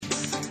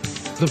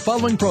The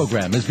following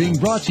program is being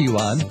brought to you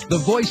on the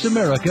Voice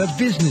America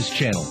Business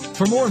Channel.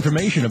 For more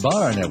information about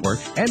our network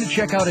and to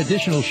check out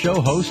additional show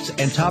hosts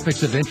and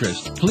topics of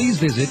interest, please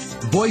visit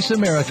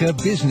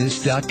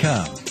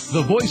voiceamericabusiness.com.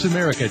 The Voice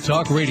America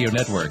Talk Radio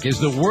Network is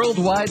the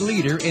worldwide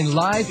leader in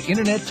live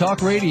Internet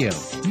talk radio.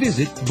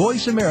 Visit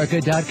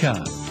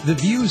voiceamerica.com. The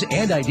views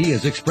and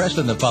ideas expressed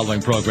in the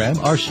following program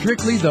are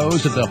strictly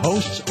those of the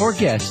hosts or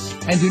guests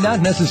and do not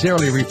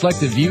necessarily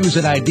reflect the views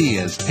and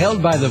ideas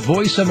held by the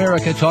Voice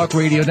America Talk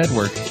Radio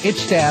Network,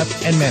 its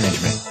staff, and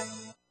management.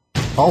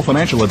 All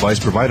financial advice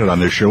provided on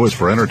this show is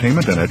for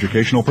entertainment and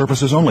educational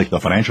purposes only. The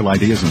financial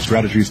ideas and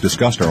strategies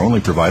discussed are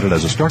only provided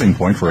as a starting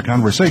point for a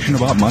conversation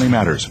about money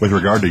matters. With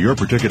regard to your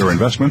particular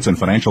investments and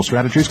financial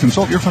strategies,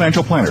 consult your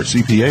financial planner,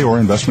 CPA, or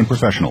investment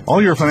professional.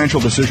 All your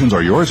financial decisions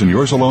are yours and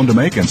yours alone to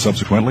make, and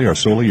subsequently are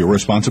solely your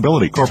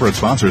responsibility. Corporate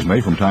sponsors may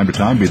from time to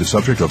time be the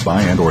subject of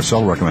buy and or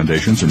sell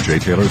recommendations in Jay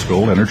Taylor's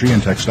Gold, Energy,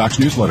 and Tech Stocks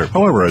newsletter.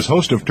 However, as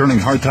host of Turning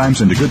Hard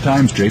Times into Good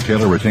Times, Jay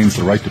Taylor retains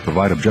the right to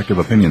provide objective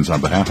opinions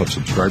on behalf of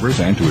subscribers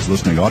and to his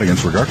listening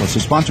audience regardless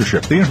of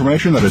sponsorship. The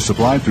information that is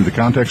supplied through the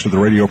context of the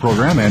radio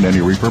program and any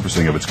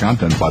repurposing of its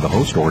content by the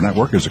host or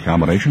network is a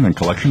combination and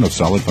collection of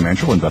solid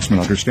financial investment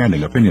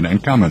understanding, opinion,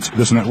 and comments.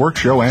 This network,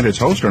 show, and its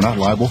host are not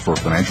liable for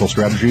financial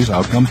strategies,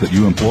 outcomes that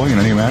you employ in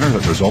any manner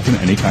that result in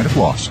any kind of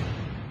loss.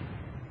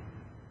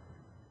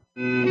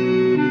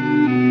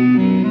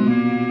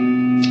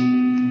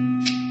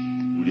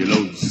 You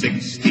load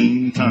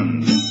 16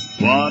 tons,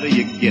 what do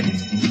you get?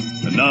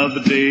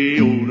 Another day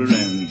older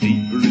and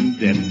deeper in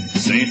debt.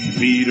 St.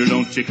 Peter,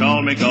 don't you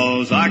call me,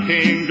 'cause I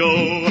can't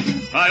go.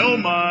 I owe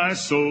my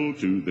soul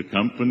to the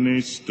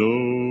company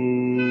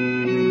store.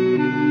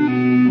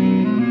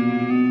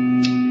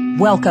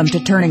 Welcome to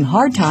Turning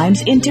Hard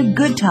Times into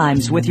Good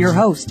Times with your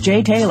host,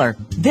 Jay Taylor.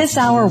 This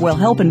hour will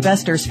help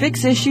investors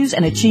fix issues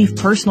and achieve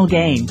personal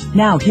gain.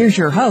 Now, here's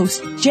your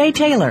host, Jay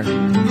Taylor.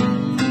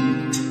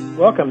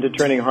 Welcome to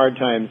Turning Hard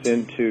Times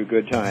into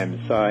Good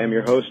Times. I am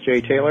your host,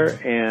 Jay Taylor,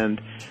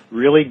 and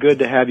really good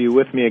to have you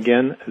with me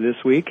again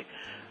this week.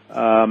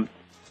 To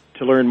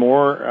learn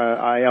more,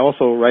 I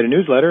also write a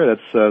newsletter.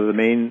 That's the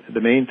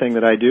main thing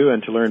that I do.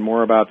 And to learn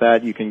more about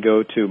that, you can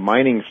go to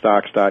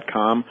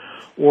miningstocks.com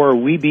or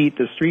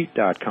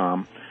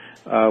webeatthestreet.com,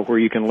 where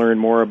you can learn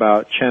more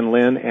about Chen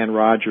Lin and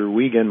Roger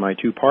Wiegand, my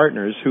two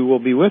partners, who will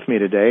be with me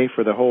today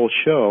for the whole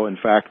show. In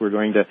fact, we're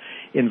going to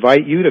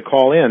invite you to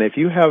call in. If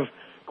you have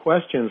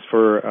questions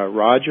for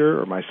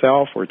Roger or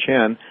myself or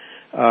Chen,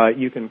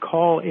 you can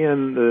call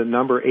in the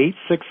number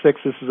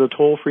 866, this is a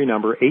toll-free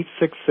number,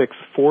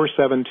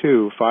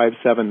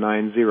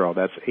 866-472-5790.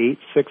 That's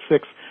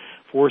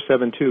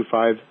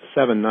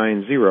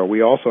 866-472-5790.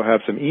 We also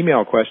have some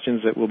email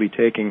questions that we'll be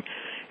taking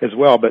as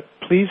well, but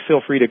please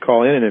feel free to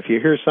call in, and if you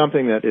hear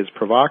something that is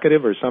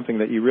provocative or something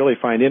that you really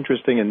find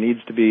interesting and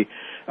needs to be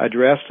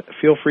addressed,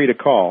 feel free to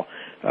call,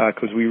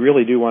 because we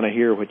really do want to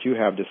hear what you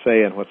have to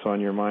say and what's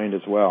on your mind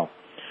as well.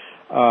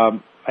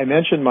 I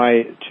mentioned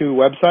my two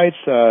websites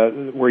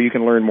where you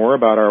can learn more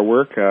about our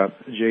work,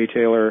 Jay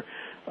Taylor,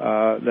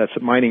 that's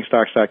at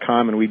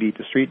miningstocks.com and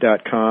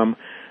webeatthestreet.com.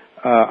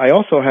 I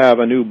also have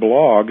a new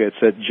blog.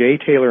 It's at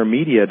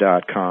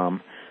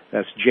jtaylormedia.com.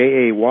 That's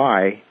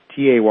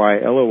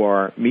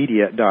JAYTAYLOR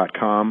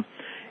media.com.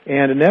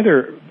 And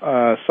another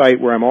site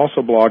where I'm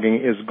also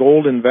blogging is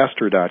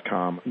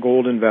goldinvestor.com,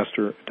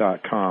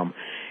 goldinvestor.com.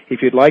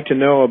 If you'd like to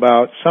know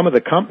about some of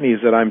the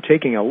companies that I'm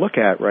taking a look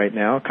at right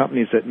now,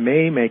 companies that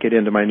may make it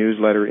into my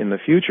newsletter in the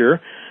future,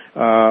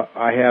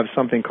 I have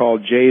something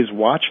called Jay's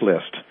Watch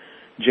List.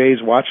 Jay's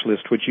Watch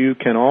List, which you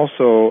can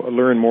also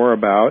learn more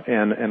about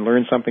and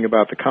learn something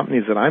about the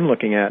companies that I'm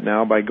looking at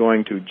now by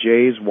going to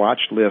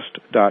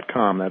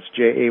jayswatchlist.com. That's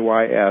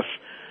JAYS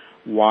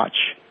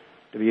watch,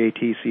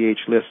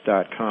 WATCH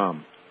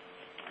list.com.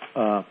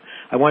 I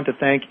want to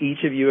thank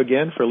each of you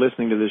again for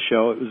listening to this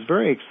show. It was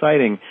very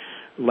exciting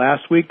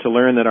last week to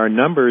learn that our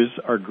numbers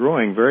are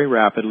growing very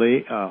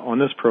rapidly on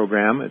this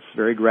program. It's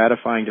very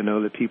gratifying to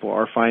know that people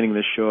are finding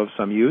this show of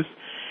some use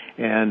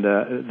and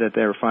that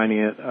they're finding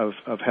it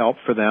of help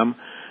for them.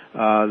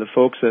 The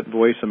folks at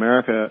Voice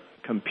America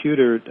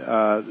computed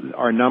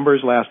our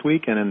numbers last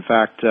week, and in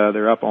fact,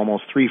 they're up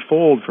almost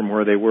threefold from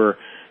where they were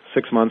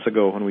 6 months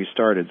ago when we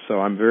started. So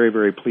I'm very,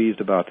 very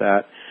pleased about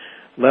that.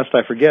 Lest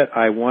I forget,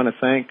 I want to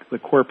thank the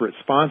corporate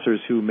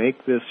sponsors who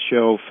make this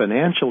show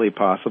financially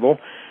possible.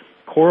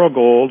 Coral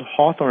Gold,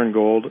 Hawthorne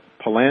Gold,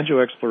 Palangio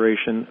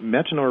Exploration,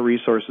 Metanor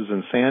Resources,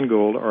 and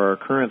Sandgold are our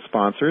current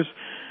sponsors.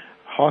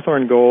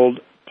 Hawthorne Gold,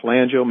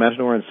 Palangio,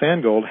 Metanor, and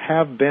Sandgold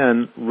have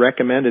been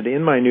recommended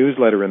in my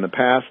newsletter in the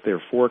past. They're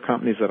four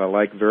companies that I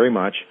like very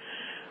much.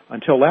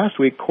 Until last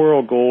week,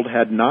 Coral Gold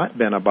had not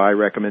been a buy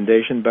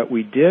recommendation, but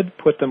we did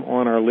put them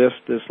on our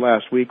list this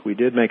last week. We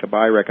did make a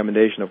buy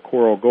recommendation of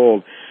Coral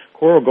Gold.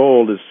 Coral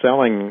Gold is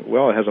selling,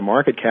 well, it has a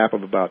market cap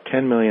of about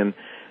 $10 million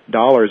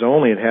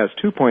only. It has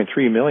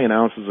 2.3 million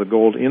ounces of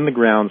gold in the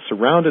ground,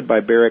 surrounded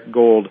by Barrick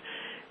Gold,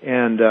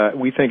 and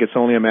we think it's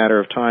only a matter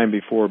of time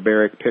before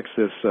Barrick picks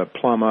this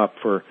plum up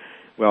for,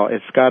 well,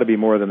 it's got to be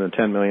more than the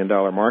 $10 million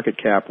market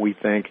cap, we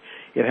think.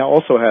 It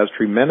also has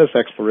tremendous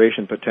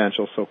exploration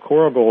potential. So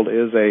Coral Gold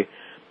is a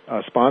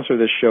sponsor of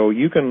this show.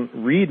 You can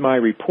read my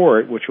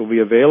report, which will be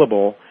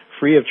available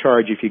free of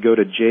charge if you go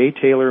to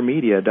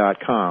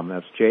jtaylormedia.com.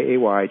 That's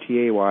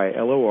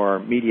JAYTAYLOR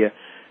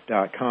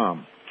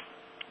media.com.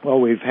 Well,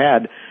 we've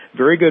had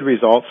very good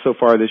results so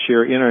far this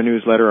year in our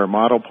newsletter. Our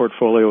model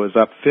portfolio is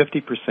up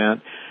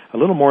 50%. A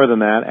little more than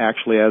that,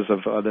 actually, as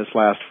of this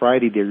last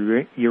Friday.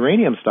 The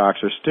uranium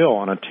stocks are still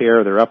on a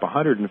tear. They're up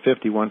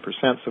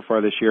 151% so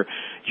far this year.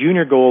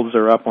 Junior golds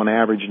are up on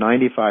average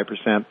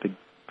 95%. The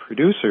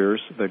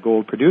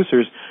gold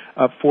producers,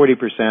 up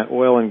 40%.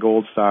 Oil and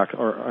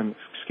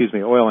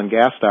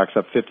gas stocks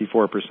up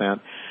 54%.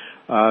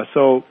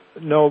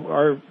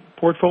 Our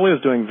portfolio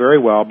is doing very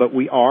well, but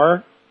we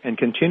are and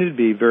continue to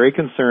be very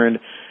concerned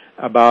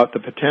about the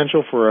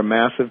potential for a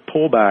massive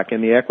pullback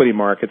in the equity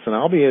markets, and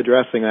I'll be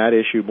addressing that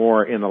issue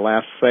more in the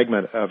last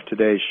segment of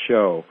today's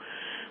show.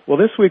 Well,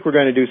 this week we're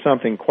going to do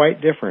something quite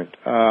different.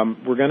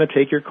 We're going to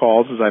take your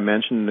calls, as I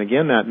mentioned, and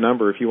again, that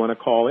number, if you want to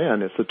call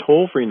in, it's a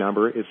toll-free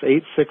number. It's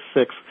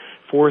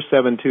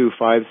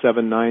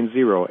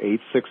 866-472-5790,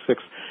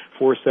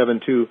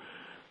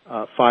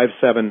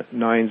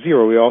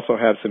 866-472-5790. We also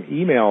have some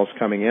emails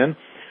coming in.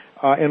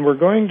 And we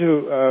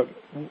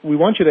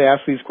want you to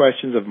ask these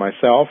questions of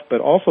myself,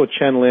 but also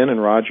Chen Lin and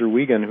Roger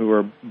Wiegand, who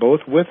are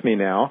both with me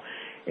now.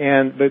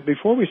 But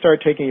before we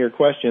start taking your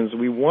questions,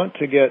 we want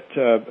to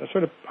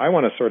I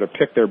want to sort of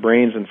pick their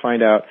brains and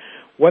find out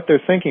what they're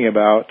thinking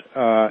about,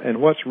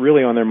 and what's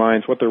really on their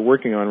minds, what they're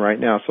working on right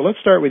now. So let's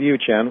start with you,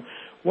 Chen.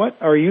 What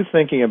are you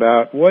thinking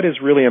about? What is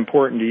really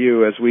important to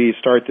you as we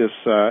start this,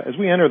 as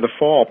we enter the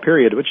fall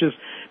period, which is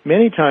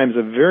many times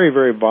a very,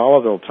 very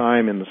volatile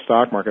time in the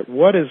stock market?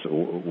 What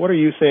are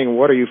you seeing?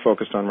 What are you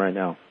focused on right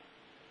now?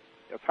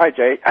 Hi,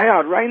 Jay.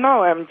 Right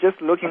now I'm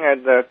just looking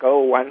at the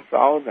Gold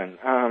 1000.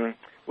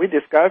 We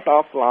discussed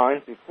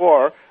offline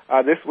before.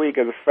 This week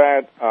is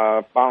Fed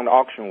bond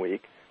auction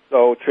week.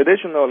 So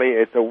traditionally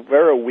it's a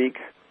very weak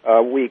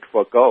week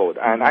for gold.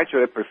 And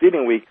actually the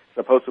preceding week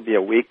supposed to be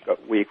a weak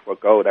week for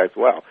gold as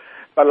well.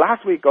 But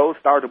last week gold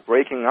started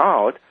breaking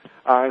out.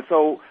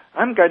 So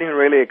I'm getting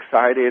really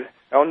excited.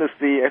 I want to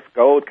see if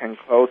gold can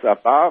close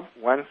above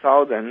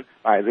 1,000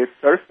 by this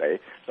Thursday.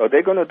 So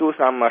they're going to do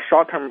some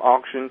short-term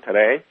auction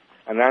today,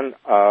 and then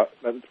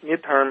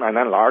mid-term and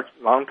then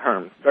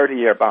long-term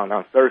 30-year bond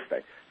on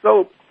Thursday.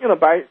 So,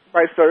 by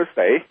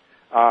Thursday,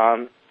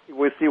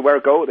 we'll see where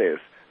gold is.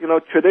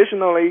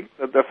 Traditionally,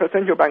 the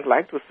central bank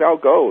like to sell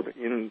gold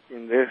in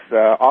this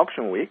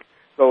auction week,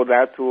 so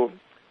that to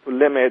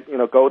limit,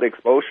 gold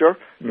exposure,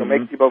 to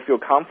make people feel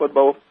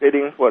comfortable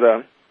bidding for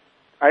the,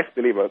 I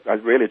believe,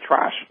 that's really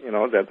trash,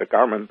 the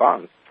government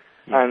bonds.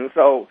 And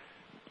so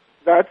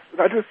let's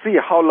see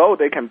how low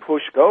they can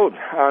push gold.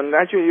 And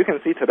actually, you can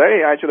see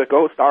today, actually,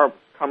 gold start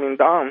coming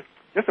down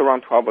just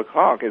around 12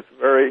 o'clock. It's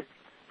very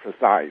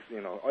precise,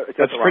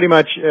 That's pretty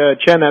much,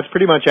 Chen, that's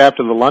pretty much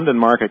after the London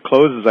market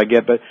closes, I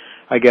guess.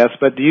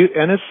 But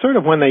and it's sort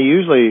of when they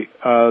usually,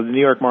 the New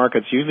York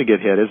markets usually get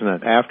hit, isn't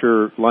it?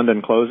 After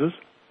London closes?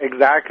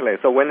 Exactly.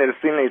 So when it's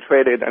thinly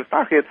traded and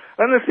stock hit,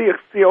 then see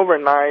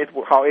overnight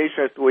how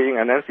Asia is doing,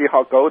 and then see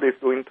how gold is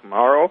doing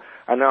tomorrow,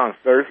 and then on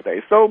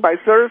Thursday. So by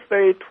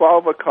Thursday,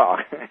 12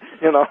 o'clock,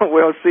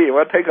 we'll see.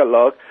 We'll take a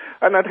look,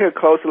 and I'll take a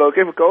close look.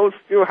 If gold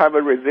still have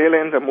a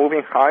resilience and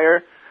moving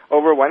higher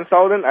over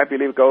 1,000, I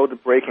believe gold is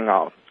breaking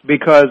out.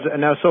 Because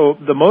now, so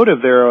the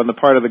motive there on the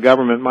part of the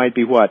government might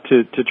be what?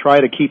 To try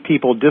to keep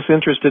people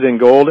disinterested in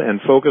gold and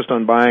focused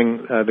on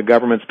buying the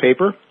government's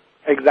paper?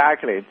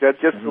 Exactly.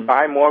 Just to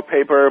buy more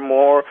paper,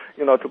 more,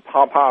 to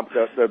pop up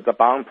the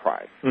bond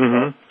price.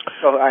 Mm-hmm.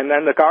 So, and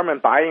then the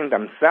government buying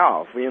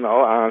themselves,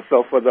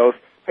 so for those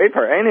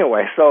paper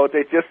anyway. So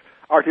they just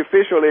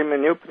artificially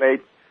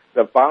manipulate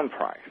the bond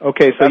price.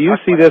 Okay, so you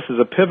see this as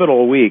a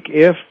pivotal week.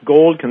 If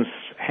gold can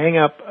hang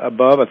up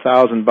above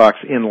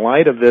 $1,000 in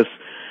light of this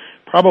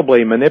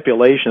probably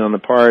manipulation on the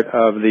part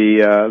of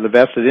the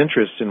vested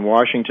interests in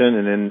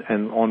Washington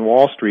and on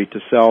Wall Street to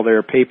sell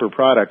their paper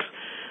products,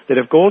 that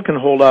if gold can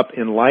hold up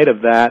in light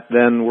of that,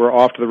 then we're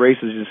off to the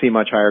races to see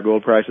much higher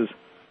gold prices?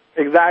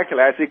 Exactly.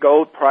 I see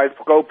gold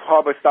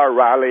probably start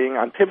rallying,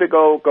 and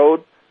typical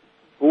gold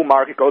bull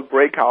market, gold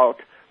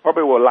breakout,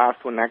 probably will last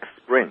till next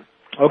spring.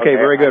 Okay,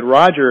 very good.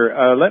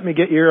 Roger, let me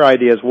get your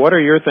ideas. What are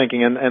your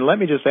thinking? And let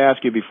me just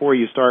ask you before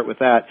you start with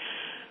that,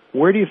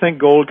 where do you think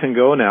gold can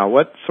go now?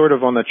 What sort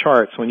of on the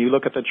charts, when you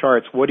look at the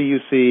charts, what do you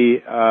see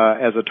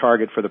as a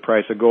target for the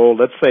price of gold,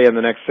 let's say in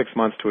the next 6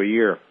 months to a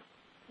year?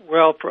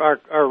 Well,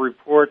 our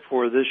report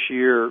for this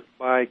year,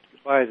 by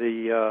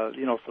the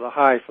for the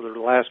high for the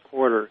last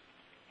quarter,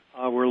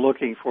 we're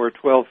looking for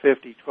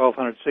 $1,250,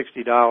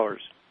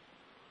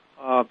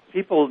 $1,260.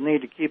 People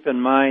need to keep in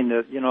mind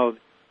that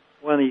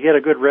when you get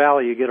a good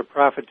rally, you get a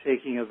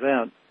profit-taking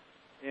event,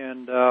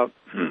 and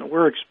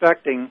we're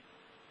expecting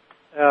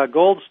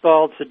gold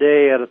stalled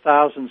today at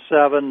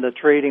 1,007. The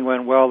trading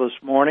went well this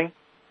morning.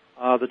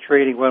 The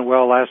trading went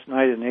well last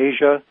night in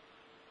Asia.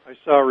 I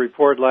saw a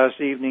report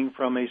last evening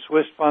from a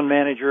Swiss fund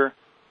manager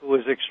who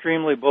was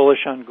extremely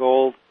bullish on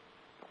gold.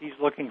 He's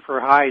looking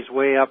for highs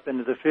way up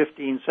into the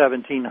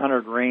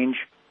 1,1700 range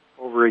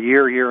over a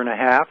year and a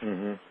half.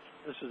 Mm-hmm.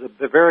 This is a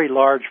very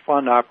large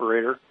fund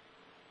operator.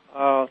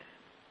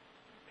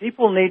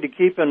 People need to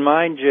keep in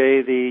mind,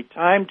 Jay, the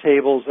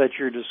timetables that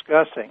you're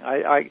discussing.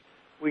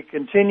 We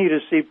continue to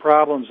see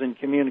problems in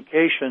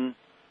communication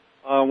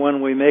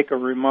when we make a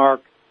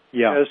remark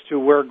as to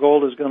where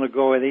gold is going to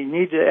go. And you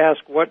need to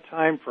ask what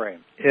time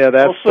frame. Yeah,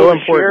 that's also, so the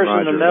important, shares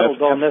Roger. in the metal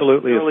That's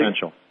absolutely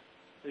essential.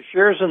 The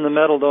shares in the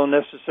metal don't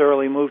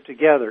necessarily move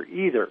together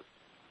either.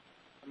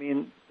 I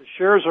mean, the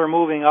shares are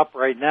moving up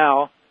right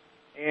now,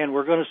 and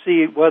we're going to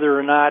see whether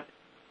or not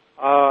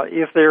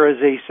if there is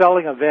a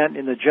selling event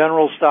in the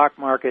general stock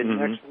market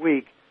next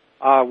week,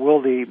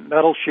 will the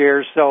metal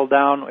shares sell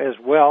down as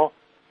well?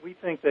 We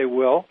think they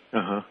will.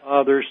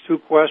 There's two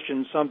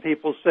questions. Some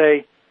people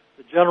say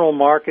the general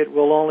market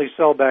will only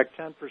sell back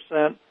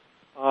 10%.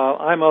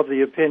 I'm of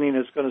the opinion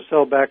it's going to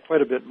sell back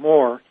quite a bit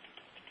more.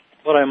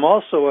 But I'm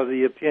also of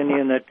the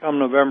opinion that come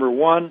November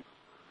 1,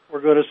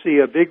 we're going to see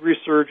a big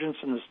resurgence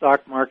in the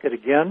stock market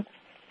again.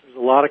 There's a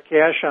lot of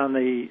cash on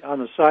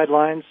the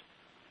sidelines,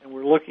 and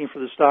we're looking for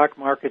the stock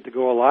market to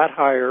go a lot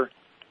higher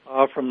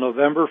from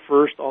November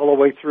 1st all the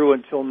way through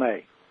until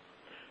May.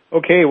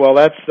 Okay, well,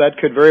 that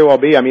could very well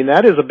be. I mean,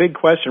 that is a big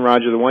question,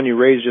 Roger, the one you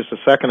raised just a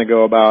second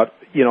ago about,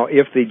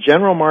 if the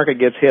general market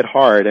gets hit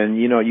hard, and,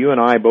 you and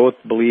I both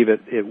believe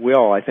it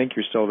will, I think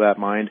you're still of that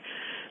mind,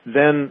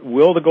 then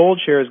will the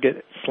gold shares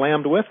get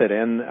slammed with it?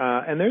 And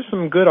there's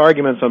some good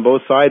arguments on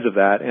both sides of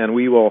that, and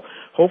we will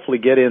hopefully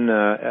get in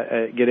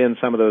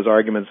some of those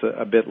arguments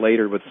a bit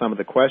later with some of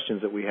the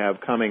questions that we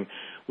have coming.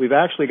 We've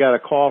actually got a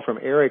call from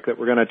Eric that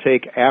we're going to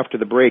take after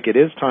the break. It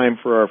is time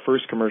for our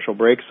first commercial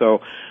break,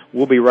 so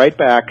we'll be right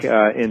back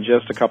in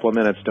just a couple of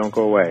minutes. Don't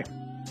go away.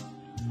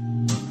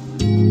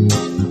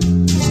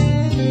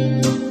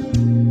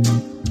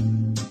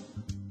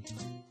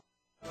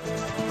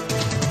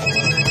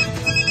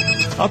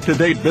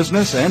 Up-to-date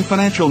business and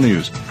financial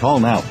news.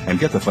 Call now and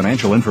get the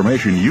financial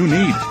information you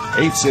need.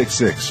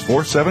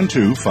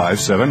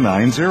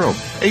 866-472-5790.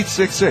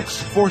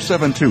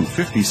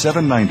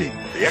 866-472-5790.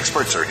 The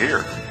experts are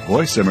here.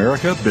 Voice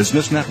America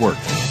Business Network.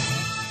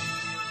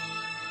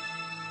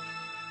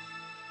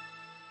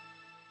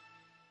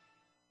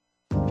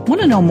 Want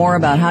to know more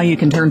about how you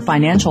can turn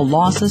financial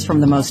losses from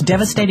the most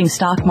devastating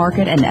stock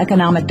market and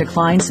economic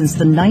decline since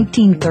the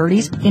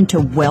 1930s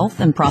into wealth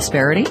and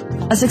prosperity?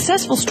 A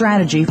successful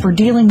strategy for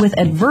dealing with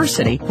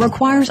adversity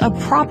requires a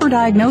proper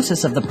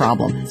diagnosis of the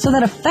problem so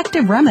that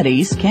effective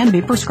remedies can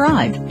be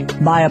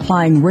prescribed. By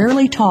applying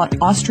rarely taught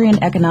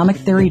Austrian economic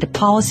theory to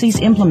policies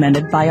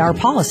implemented by our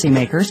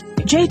policymakers,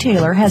 Jay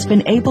Taylor has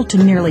been able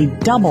to nearly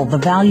double the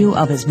value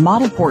of his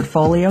model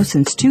portfolio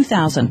since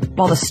 2000,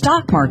 while the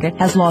stock market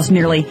has lost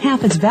nearly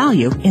half its value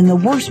in the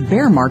worst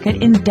bear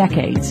market in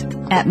decades.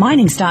 At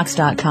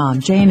miningstocks.com,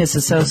 Jay and his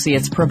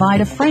associates provide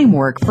a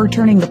framework for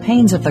turning the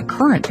pains of the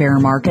current bear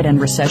market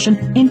and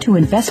recession into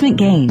investment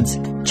gains.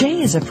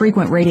 Jay is a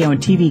frequent radio and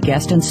TV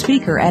guest and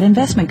speaker at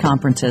investment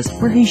conferences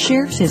where he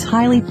shares his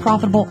highly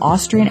profitable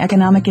Austrian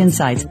economic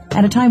insights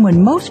at a time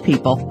when most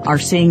people are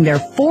seeing their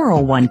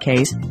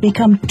 401ks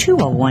become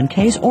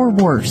 201ks or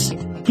worse.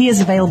 He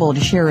is available to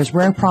share his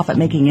rare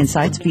profit-making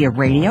insights via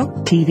radio,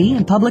 TV,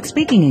 and public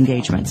speaking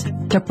engagements.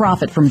 To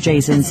profit from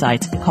Jay's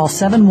insights, call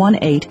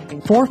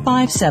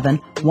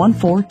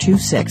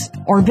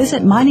 718-457-1426 or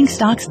visit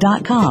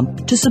miningstocks.com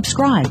to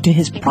subscribe to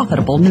his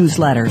profitable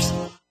newsletters.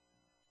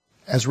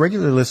 As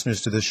regular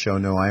listeners to this show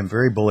know, I am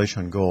very bullish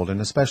on gold, and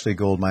especially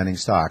gold mining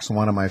stocks.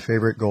 One of my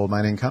favorite gold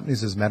mining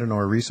companies is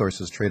Metanor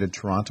Resources, traded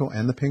Toronto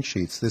and the Pink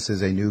Sheets. This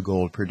is a new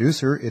gold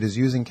producer. It is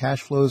using cash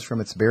flows from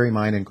its Barry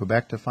mine in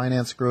Quebec to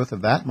finance growth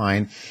of that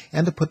mine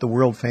and to put the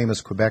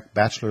world-famous Quebec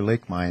Bachelor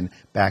Lake mine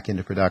back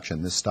into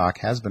production. This stock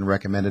has been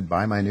recommended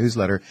by my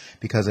newsletter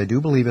because I do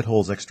believe it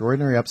holds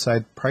extraordinary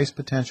upside price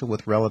potential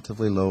with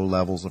relatively low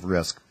levels of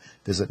risk.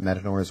 Visit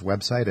Metanor's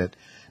website at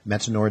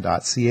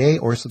metanor.ca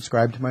or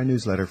subscribe to my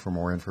newsletter for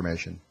more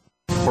information.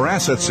 For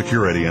asset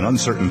security in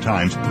uncertain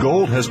times,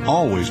 gold has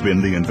always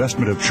been the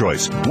investment of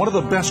choice. One of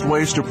the best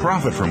ways to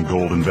profit from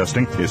gold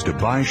investing is to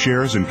buy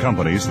shares in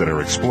companies that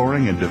are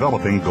exploring and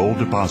developing gold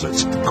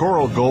deposits.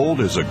 Coral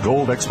Gold is a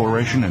gold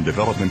exploration and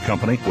development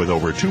company with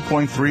over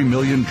 2.3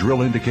 million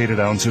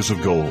drill-indicated ounces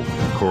of gold.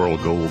 Coral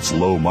Gold's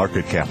low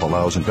market cap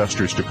allows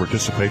investors to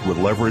participate with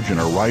leverage in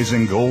a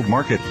rising gold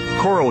market.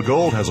 Coral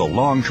Gold has a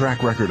long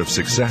track record of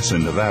success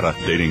in Nevada,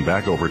 dating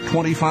back over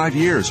 25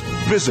 years.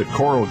 Visit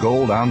Coral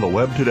Gold on the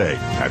web today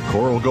at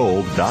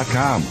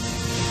coralgold.com.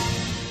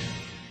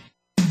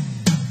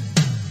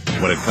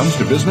 When it comes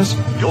to business,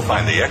 you'll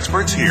find the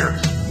experts here.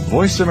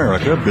 Voice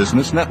America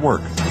Business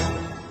Network.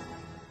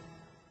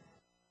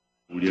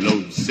 You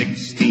load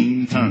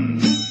 16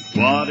 tons,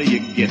 what do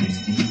you get?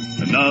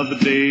 Another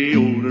day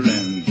older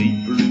and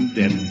deeper in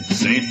debt.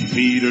 St.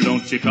 Peter,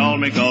 don't you call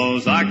me,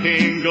 'cause I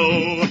can't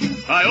go.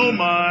 I owe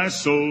my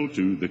soul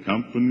to the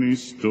company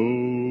store.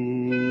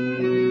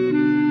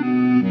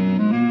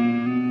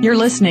 You're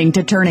listening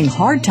to Turning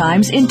Hard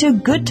Times into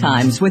Good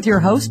Times with your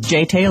host,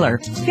 Jay Taylor.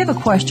 If you have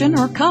a question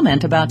or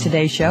comment about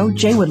today's show,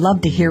 Jay would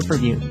love to hear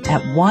from you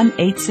at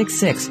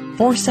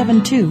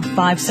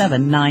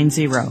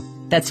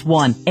 1-866-472-5790. That's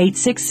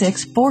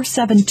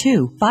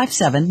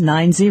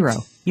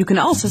 1-866-472-5790. You can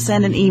also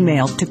send an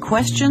email to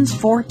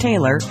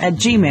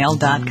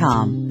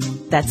questionsfortaylor@gmail.com.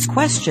 That's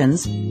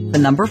questions, the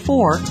number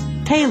 4,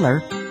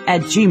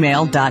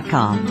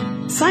 Taylor@gmail.com.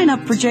 Sign up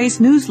for Jay's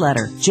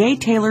newsletter, Jay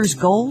Taylor's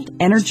Gold,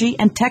 Energy,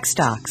 and Tech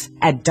Stocks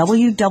at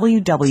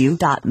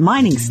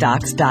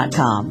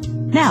www.miningstocks.com.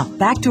 Now,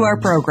 back to our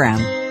program.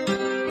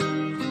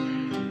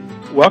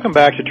 Welcome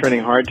back to Turning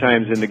Hard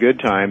Times into Good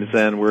Times,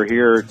 and we're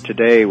here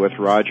today with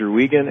Roger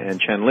Wiegand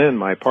and Chen Lin,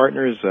 my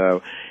partners.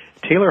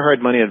 Taylor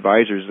Hard Money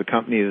Advisors, the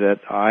company that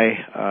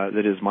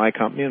that is my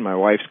company and my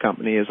wife's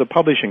company, is a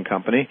publishing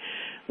company.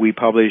 We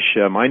publish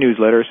my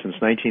newsletter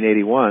since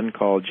 1981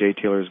 called Jay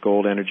Taylor's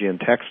Gold, Energy, and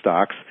Tech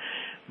Stocks.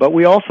 But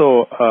we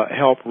also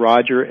help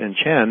Roger and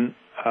Chen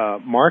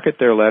market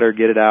their letter,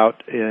 get it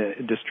out,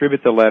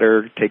 distribute the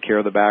letter, take care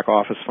of the back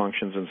office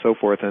functions and so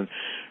forth. And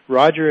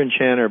Roger and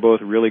Chen are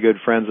both really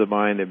good friends of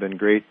mine. They've been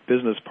great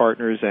business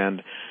partners.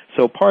 And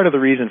so part of the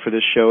reason for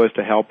this show is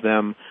to help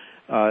them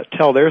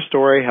tell their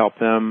story, help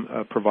them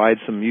provide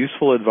some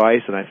useful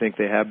advice, and I think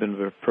they have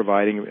been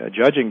providing,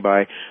 judging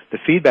by the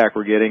feedback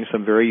we're getting,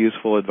 some very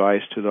useful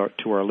advice to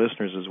our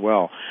listeners as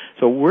well.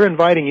 So we're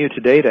inviting you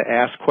today to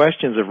ask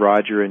questions of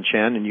Roger and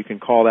Chen, and you can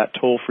call that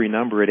toll-free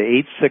number at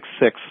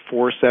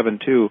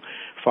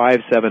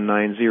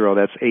 866-472-5790.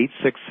 That's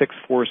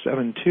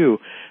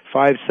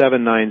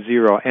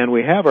 866-472-5790. And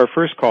we have our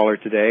first caller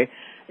today.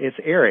 It's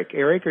Eric.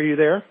 Eric, are you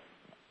there?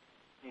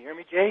 Can you hear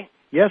me, Jay?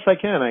 Yes, I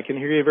can. I can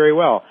hear you very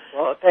well.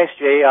 Well, thanks,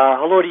 Jay.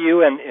 Hello to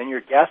you and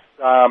your guests.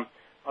 I'm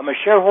a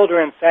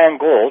shareholder in San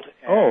Gold.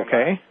 And,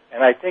 okay.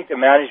 And I think the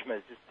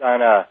management has just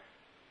done a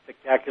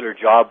spectacular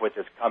job with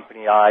this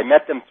company. I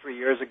met them 3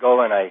 years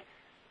ago, and I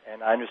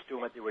understood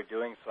what they were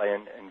doing, so I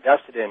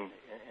invested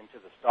into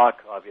the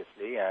stock,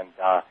 obviously, and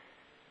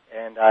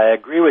I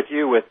agree with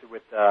you with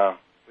the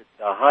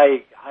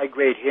high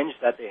grade hinge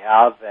that they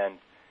have and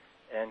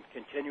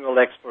continual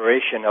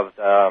exploration of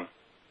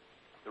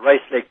the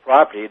Rice Lake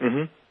property.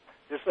 Mm-hmm.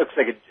 This looks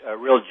like a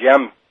real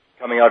gem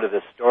coming out of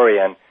this story.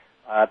 And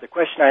the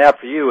question I have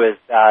for you is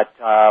that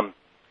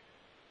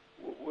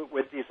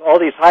with all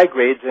these high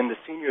grades and the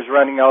seniors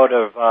running out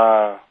of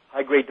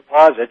high grade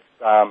deposits,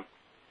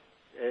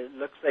 it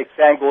looks like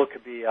San Gold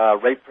could be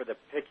ripe for the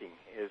picking.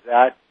 Is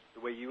that the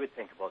way you would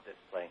think about this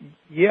play?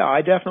 Yeah,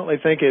 I definitely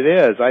think it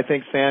is. I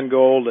think San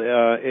Gold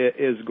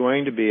is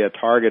going to be a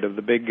target of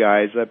the big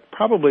guys.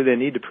 Probably they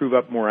need to prove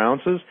up more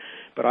ounces.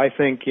 But I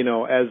think,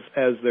 as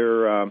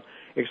they're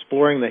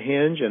exploring the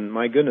hinge, and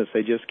my goodness,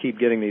 they just keep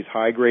getting these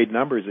high-grade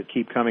numbers that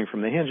keep coming from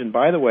the hinge. And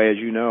by the way, as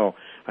you know,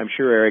 I'm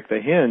sure, Eric, the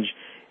hinge,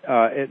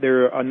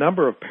 there are a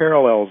number of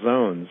parallel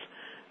zones,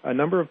 a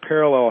number of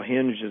parallel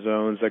hinge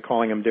zones. They're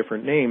calling them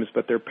different names,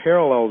 but they're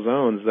parallel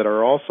zones that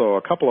are also,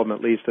 a couple of them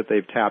at least that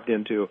they've tapped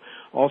into,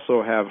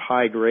 also have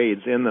high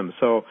grades in them.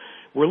 So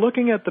we're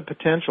looking at the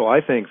potential,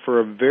 I think, for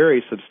a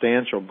very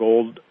substantial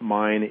gold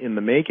mine in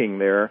the making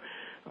there.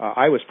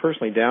 I was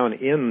personally down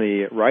in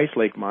the Rice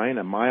Lake mine,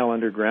 a mile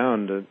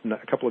underground, a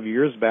couple of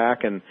years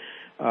back, and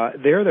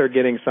they're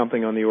getting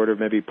something on the order of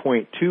maybe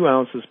 0.2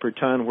 ounces per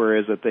ton,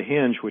 whereas at the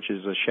hinge, which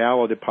is a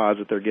shallow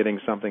deposit, they're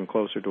getting something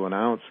closer to an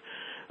ounce,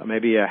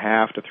 maybe a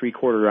half to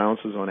 3/4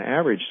 ounces on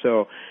average.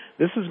 So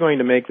this is going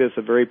to make this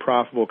a very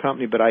profitable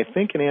company. But I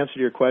think in answer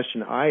to your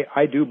question,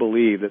 I do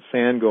believe that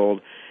San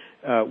Gold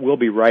will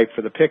be ripe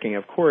for the picking.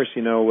 Of course,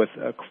 with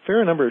a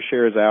fair number of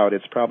shares out,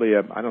 it's probably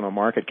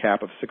market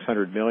cap of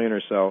 $600 million or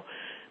so.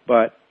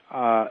 But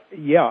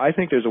I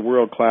think there's a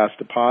world-class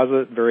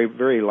deposit, very,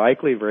 very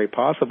likely, very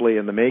possibly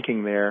in the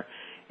making there.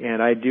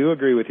 And I do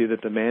agree with you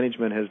that the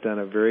management has done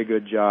a very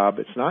good job.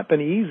 It's not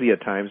been easy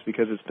at times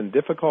because it's been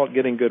difficult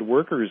getting good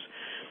workers.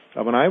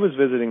 When I was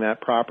visiting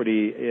that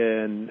property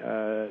in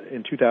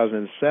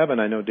 2007,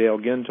 I know Dale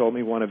Ginn told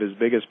me one of his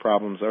biggest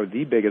problems, or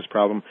the biggest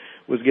problem,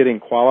 was getting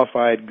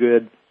qualified,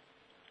 good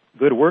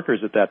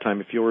workers at that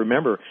time. If you'll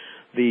remember,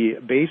 the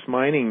base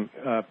mining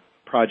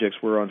projects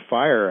were on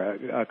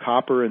fire.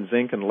 Copper and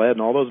zinc and lead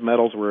and all those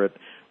metals were at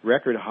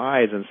record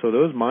highs, and so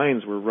those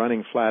mines were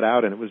running flat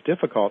out, and it was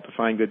difficult to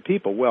find good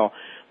people. Well,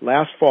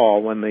 last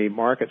fall, when the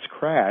markets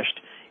crashed,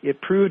 it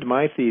proved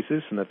my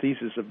thesis and the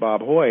thesis of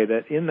Bob Hoy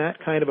that in that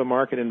kind of a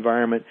market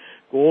environment,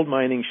 gold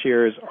mining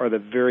shares are the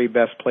very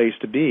best place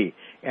to be.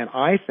 And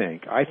I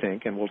think,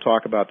 and we'll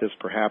talk about this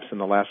perhaps in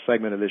the last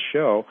segment of this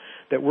show,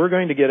 that we're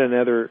going to get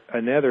another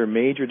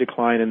major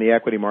decline in the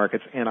equity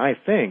markets, and I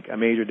think a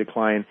major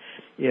decline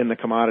in the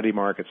commodity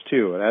markets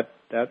too.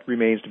 That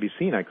remains to be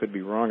seen. I could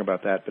be wrong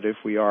about that, but if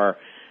we are,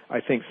 I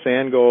think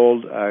San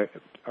Gold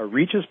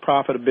reaches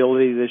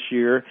profitability this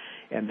year.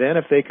 And then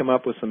if they come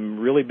up with some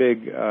really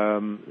big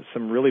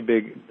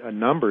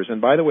numbers,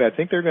 and by the way, I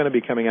think they're going to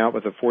be coming out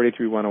with a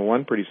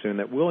 43-101 pretty soon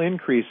that will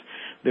increase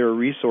their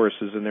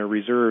resources and their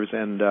reserves.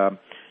 And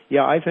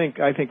I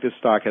think this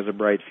stock has a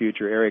bright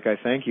future. Eric, I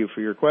thank you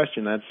for your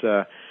question.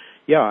 That's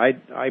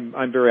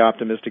I'm very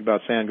optimistic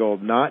about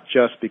Sandgold, not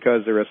just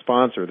because they're a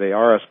sponsor. They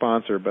are a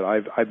sponsor, but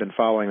I've been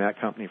following that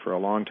company for a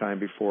long time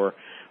before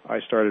I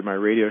started my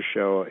radio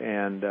show,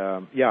 and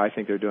I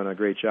think they're doing a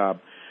great job.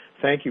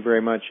 Thank you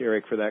very much,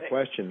 Eric, for that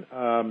question.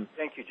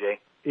 Thank you, Jay.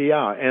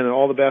 Yeah, and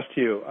all the best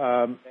to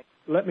you.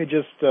 Let me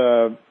just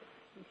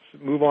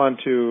move on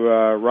to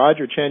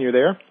Roger Chen. You're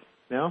there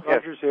now? Yes.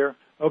 Roger's here.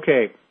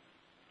 Okay.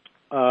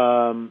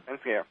 I'm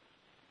here.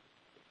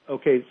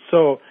 Okay,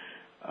 so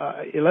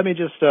let me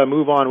just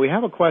move on. We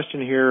have a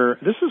question here.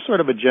 This is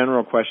sort of a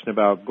general question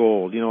about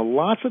gold. You know,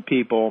 lots of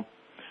people,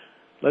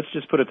 let's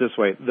just put it this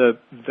way, the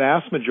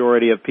vast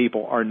majority of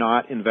people are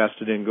not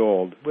invested in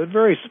gold. A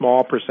very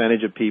small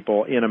percentage of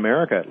people, in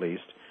America at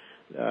least.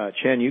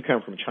 Chen, you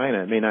come from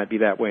China. It may not be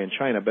that way in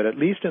China, but at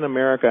least in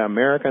America,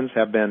 Americans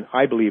have been,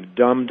 I believe,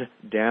 dumbed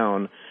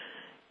down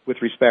with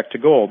respect to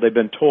gold. They've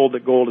been told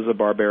that gold is a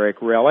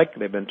barbaric relic.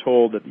 They've been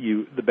told that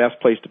the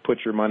best place to put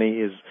your money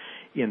is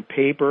in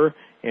paper.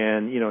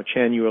 And, you know,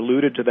 Chen, you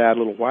alluded to that a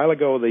little while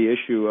ago, the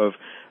issue of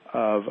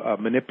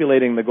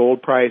manipulating the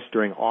gold price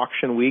during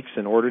auction weeks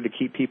in order to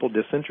keep people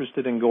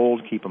disinterested in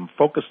gold, keep them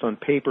focused on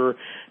paper.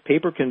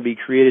 Paper can be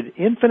created,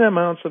 infinite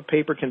amounts of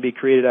paper can be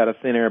created out of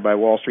thin air by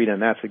Wall Street,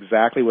 and that's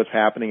exactly what's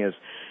happening as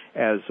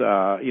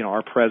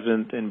our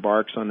president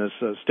embarks on this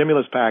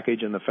stimulus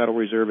package and the Federal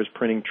Reserve is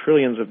printing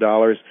trillions of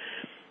dollars.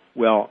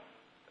 Well,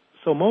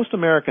 so most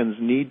Americans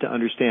need to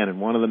understand,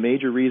 and one of the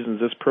major reasons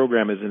this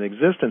program is in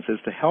existence is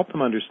to help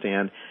them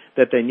understand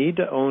that they need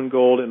to own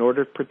gold in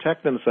order to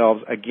protect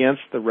themselves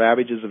against the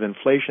ravages of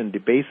inflation,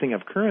 debasing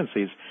of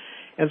currencies.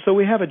 And so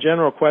we have a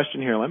general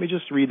question here. Let me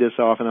just read this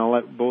off, and I'll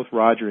let both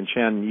Roger and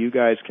Chen, you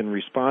guys can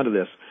respond to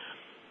this.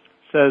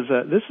 It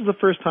says, this is the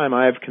first time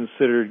I have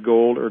considered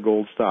gold or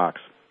gold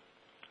stocks.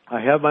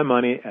 I have my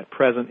money at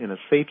present in a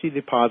safety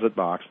deposit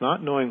box,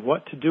 not knowing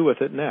what to do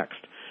with it next.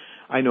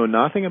 I know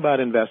nothing about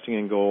investing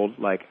in gold,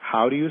 like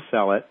how do you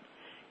sell it,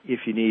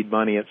 if you need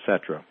money,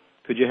 etc.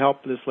 Could you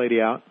help this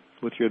lady out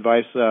with your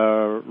advice?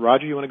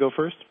 Roger, you want to go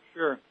first?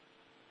 Sure.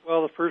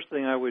 Well, the first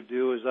thing I would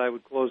do is I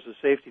would close the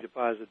safety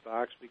deposit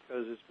box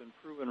because it's been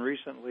proven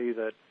recently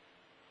that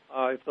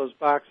if those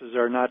boxes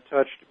are not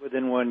touched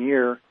within 1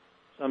 year,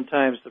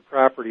 sometimes the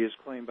property is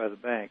claimed by the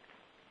bank.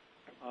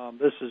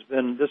 This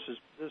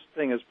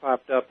thing has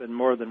popped up in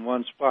more than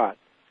one spot.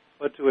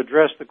 But to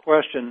address the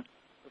question,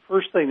 the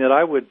first thing that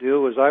I would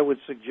do is I would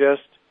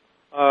suggest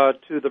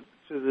to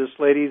this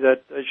lady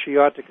that she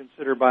ought to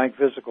consider buying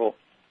physical.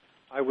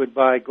 I would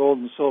buy gold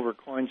and silver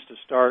coins to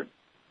start,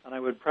 and I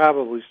would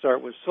probably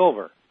start with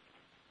silver.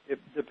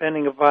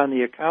 Depending upon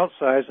the account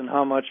size and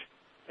how much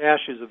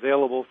cash is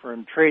available for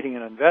trading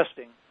and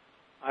investing,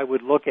 I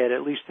would look at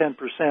least 10%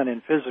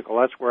 in physical.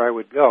 That's where I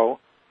would go.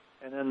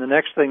 And then the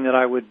next thing that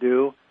I would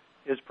do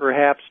is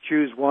perhaps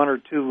choose one or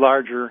two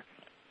larger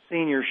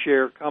senior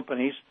share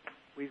companies.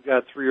 We've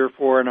got 3 or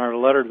 4 in our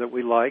letter that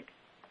we like.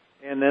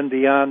 And then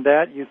beyond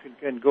that, you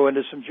can go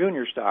into some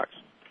junior stocks.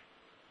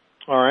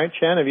 All right,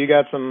 Chen, have you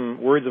got some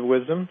words of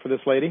wisdom for this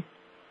lady?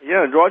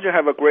 Yeah, Roger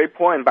have a great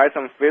point. Buy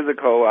some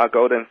physical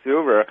gold and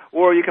silver,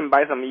 or you can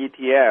buy some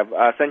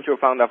ETF. Central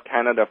Fund of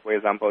Canada, for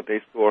example,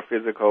 they store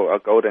physical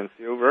gold and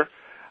silver.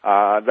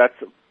 That's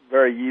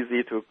very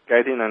easy to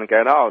get in and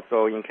get out.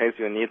 So in case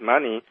you need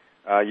money,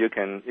 you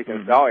can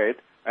sell it.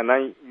 And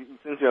then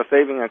since your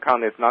saving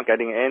account is not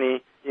getting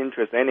any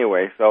interest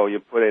anyway, so you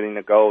put it in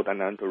the gold and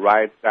then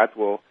that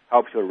will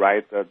help you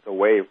ride the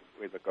wave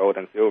with the gold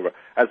and silver.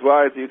 As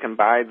well as you can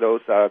buy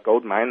those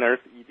gold miners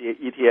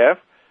ETF,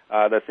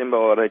 the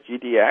symbol of the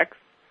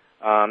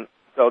GDX.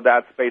 So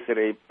that's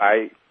basically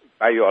buy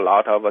you a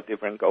lot of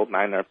different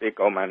big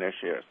gold miner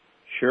shares.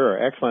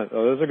 Sure, excellent.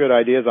 Well, those are good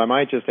ideas. I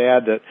might just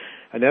add that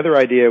another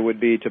idea would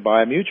be to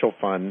buy a mutual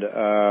fund.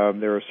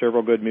 There are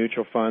several good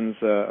mutual funds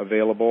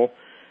available.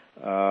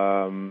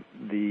 I don't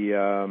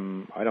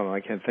know, I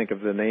can't think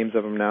of the names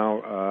of them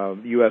now.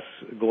 U.S.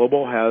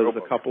 Global has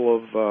a couple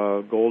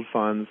of gold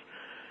funds.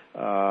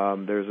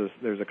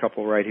 There's a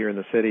couple right here in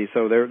the city.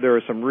 So there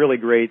are some really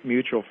great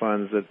mutual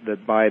funds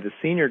that buy the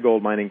senior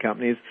gold mining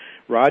companies.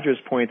 Roger's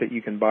point that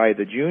you can buy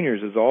the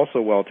juniors is also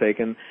well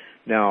taken.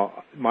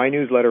 Now, my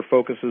newsletter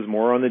focuses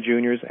more on the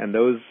juniors and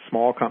those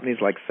small companies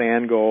like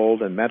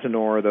Sandgold and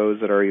Metanor, those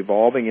that are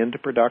evolving into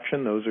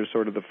production. Those are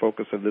sort of the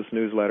focus of this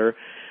newsletter.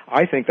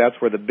 I think that's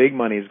where the big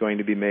money is going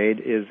to be made,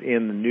 is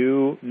in the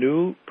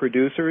new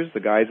producers, the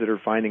guys that are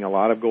finding a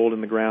lot of gold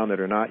in the ground that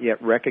are not yet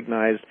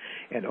recognized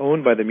and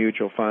owned by the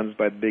mutual funds,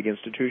 by the big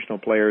institutional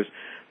players.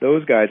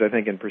 Those guys, I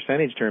think, in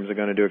percentage terms, are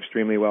going to do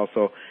extremely well.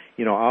 So,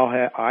 you know,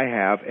 I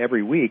have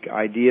every week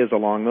ideas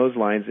along those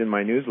lines in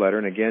my newsletter,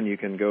 and again, you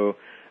can go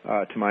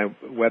to my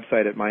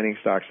website at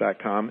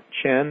miningstocks.com.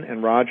 Chen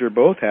and Roger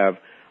both have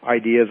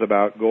ideas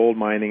about gold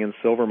mining and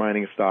silver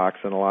mining stocks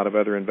and a lot of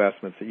other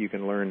investments that you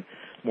can learn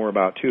more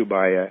about too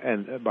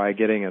by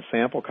getting a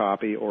sample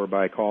copy or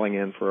by calling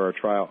in for our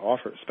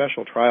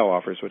special trial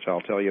offers, which I'll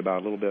tell you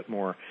about a little bit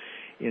more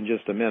in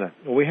just a minute.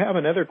 Well, we have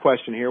another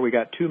question here. We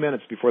got 2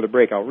 minutes before the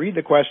break. I'll read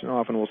the question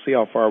off and we'll see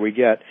how far we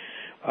get.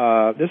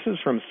 This is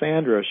from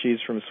Sandra. She's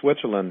from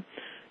Switzerland.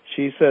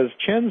 She says,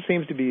 Chen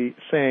seems to be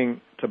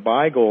saying to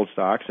buy gold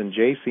stocks, and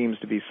Jay seems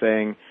to be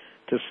saying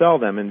to sell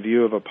them in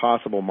view of a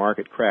possible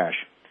market crash.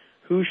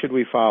 Who should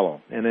we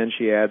follow? And then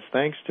she adds,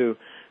 thanks to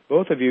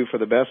both of you for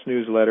the best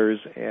newsletters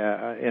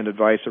and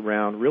advice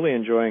around. Really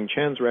enjoying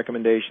Chen's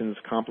recommendations,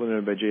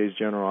 complemented by Jay's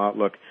general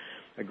outlook.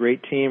 A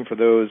great team for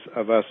those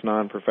of us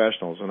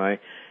non-professionals. And I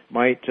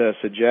might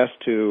suggest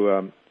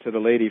to the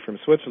lady from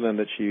Switzerland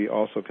that she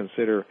also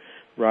consider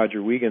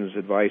Roger Wiegand's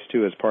advice,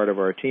 too, as part of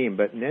our team.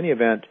 But in any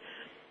event,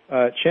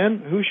 Chen,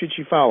 who should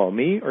she follow,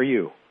 me or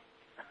you?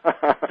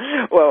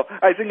 Well,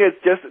 I think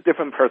it's just a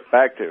different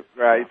perspective,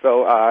 right?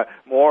 So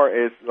more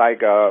is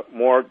like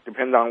more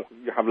depends on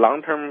you have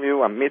long-term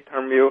view, a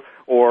mid-term view,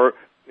 or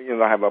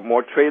have a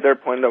more trader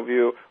point of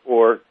view,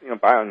 or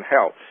buy on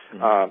health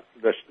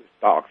the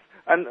stocks.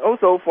 And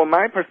also, for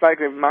my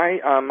perspective,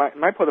 my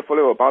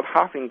portfolio about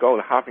half in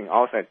gold, half in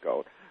outside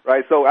gold,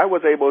 right? So I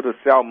was able to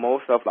sell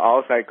most of the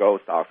outside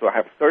gold stocks, so I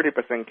have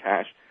 30%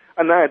 cash,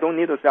 and then I don't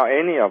need to sell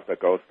any of the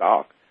gold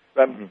stock.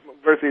 But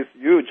versus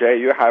you, Jay,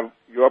 you have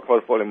your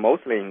portfolio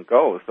mostly in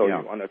gold, so you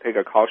want to take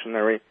a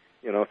cautionary,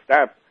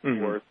 step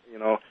towards,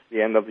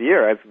 the end of the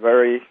year. It's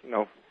very,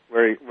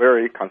 very,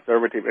 very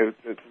conservative.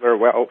 It's very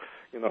well,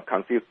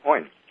 conceived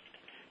point.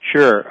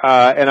 Sure,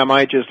 and I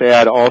might just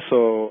add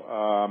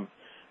also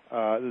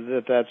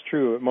that's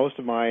true. Most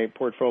of my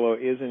portfolio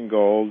is in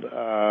gold,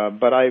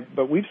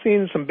 but we've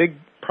seen some big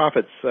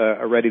profits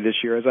already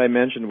this year. As I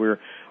mentioned,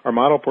 our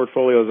model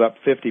portfolio is up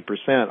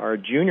 50%. Our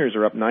juniors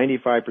are up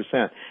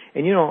 95%.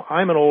 And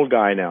I'm an old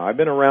guy now. I've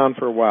been around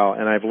for a while,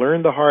 and I've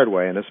learned the hard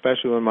way, and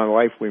especially when my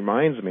wife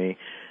reminds me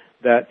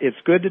that it's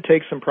good to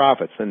take some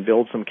profits and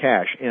build some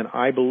cash. And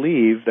I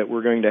believe that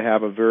we're going to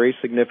have a very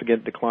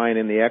significant decline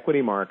in the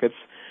equity markets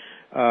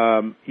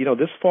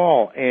this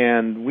fall,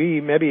 and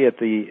we maybe at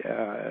the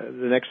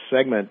next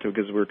segment,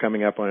 because we're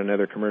coming up on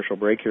another commercial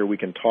break here, we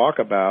can talk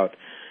about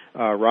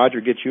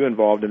Roger, get you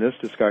involved in this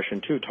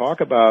discussion too.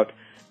 Talk about,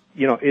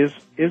 is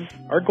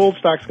our gold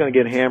stocks going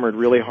to get hammered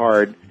really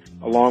hard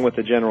along with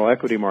the general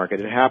equity market?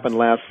 It happened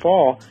last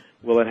fall.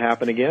 Will it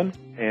happen again?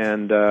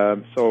 And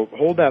so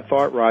hold that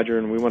thought, Roger,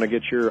 and we want to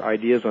get your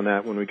ideas on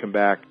that when we come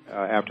back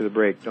after the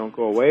break. Don't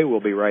go away.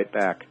 We'll be right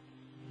back.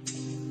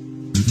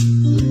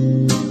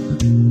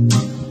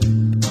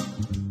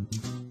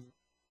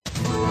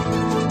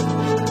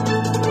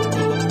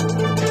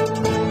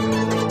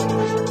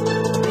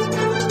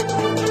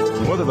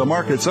 Whether the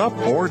market's up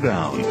or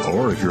down,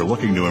 or if you're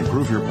looking to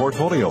improve your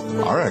portfolio,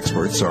 our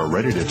experts are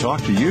ready to talk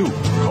to you.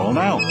 Call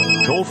now.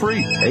 Toll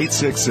free,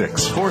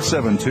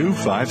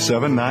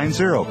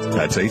 866-472-5790.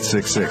 That's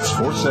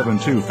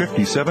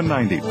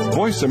 866-472-5790.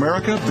 Voice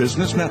America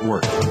Business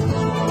Network.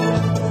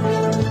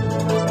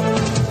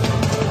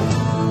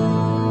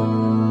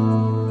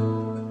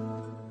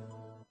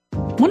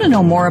 Want to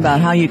know more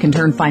about how you can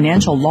turn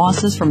financial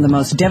losses from the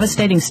most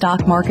devastating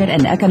stock market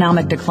and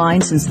economic decline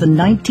since the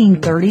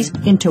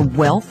 1930s into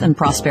wealth and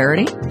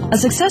prosperity? A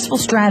successful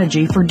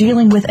strategy for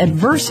dealing with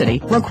adversity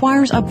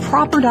requires a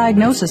proper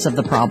diagnosis of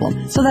the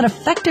problem so that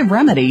effective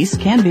remedies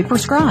can be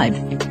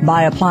prescribed.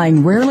 By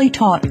applying rarely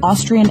taught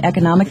Austrian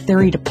economic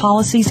theory to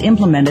policies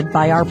implemented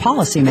by our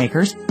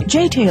policymakers,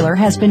 Jay Taylor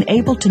has been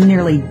able to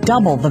nearly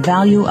double the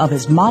value of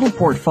his model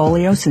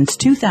portfolio since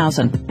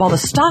 2000, while the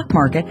stock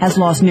market has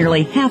lost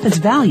nearly half its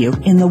value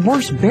in the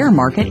worst bear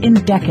market in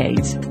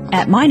decades.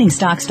 At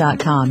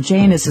miningstocks.com, Jay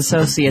and his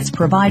associates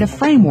provide a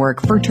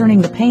framework for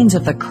turning the pains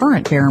of the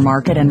current bear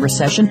market and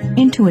recession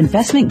into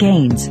investment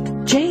gains.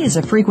 Jay is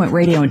a frequent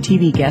radio and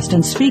TV guest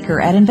and speaker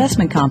at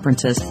investment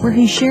conferences where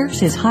he shares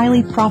his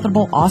highly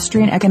profitable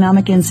Austrian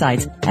economic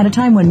insights at a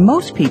time when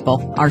most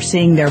people are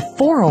seeing their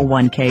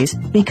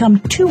 401ks become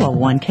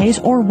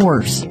 201ks or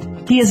worse.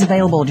 He is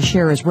available to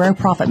share his rare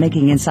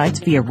profit-making insights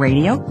via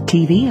radio,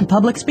 TV, and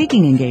public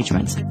speaking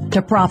engagements.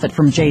 To profit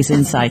from Jay's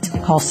insights,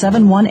 call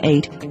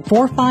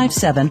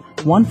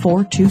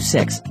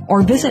 718-457-1426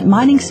 or visit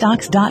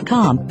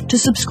miningstocks.com to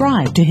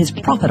subscribe to his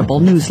profitable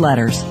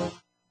newsletters.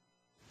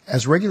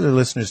 As regular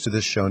listeners to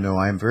this show know,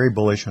 I am very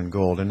bullish on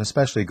gold, and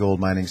especially gold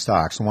mining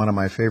stocks. One of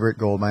my favorite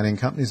gold mining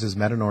companies is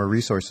Metanor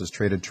Resources,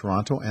 traded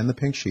Toronto and the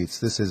Pink Sheets.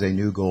 This is a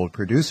new gold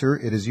producer.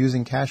 It is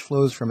using cash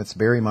flows from its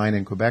Barry mine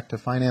in Quebec to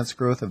finance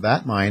growth of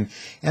that mine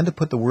and to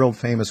put the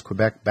world-famous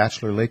Quebec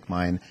Bachelor Lake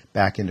mine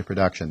back into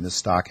production. This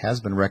stock has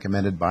been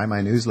recommended by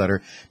my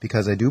newsletter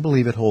because I do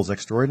believe it holds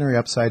extraordinary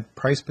upside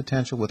price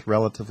potential with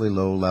relatively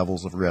low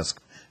levels of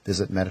risk.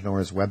 Visit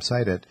Metanor's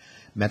website at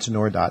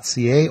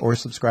metanor.ca or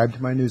subscribe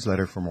to my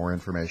newsletter for more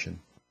information.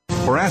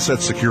 For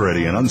asset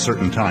security in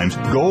uncertain times,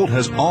 gold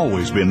has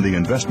always been the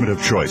investment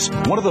of choice.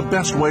 One of the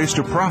best ways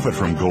to profit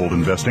from gold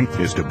investing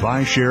is to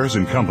buy shares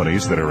in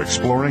companies that are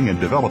exploring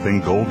and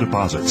developing gold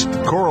deposits.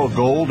 Coral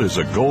Gold is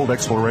a gold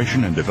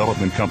exploration and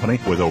development company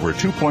with over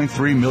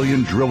 2.3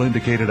 million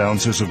drill-indicated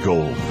ounces of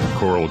gold.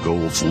 Coral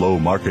Gold's low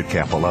market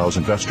cap allows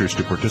investors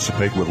to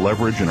participate with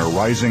leverage in a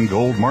rising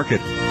gold market.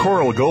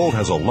 Coral Gold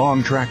has a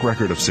long track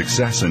record of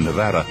success in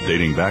Nevada,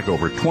 dating back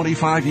over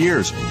 25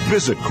 years.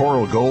 Visit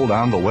Coral Gold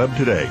on the web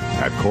today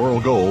at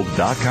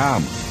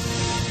coralgold.com.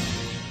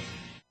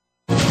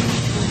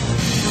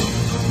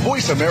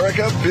 Voice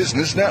America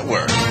Business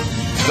Network,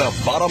 the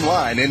bottom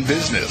line in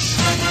business.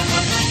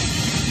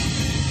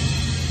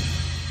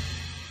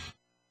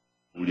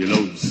 You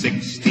load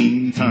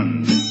 16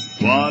 tons,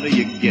 what do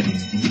you get?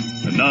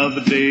 Another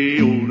day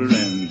older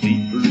and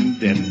deeper in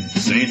debt.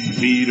 St.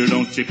 Peter,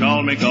 don't you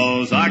call me,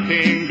 'cause I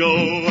can't go.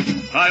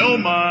 I owe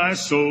my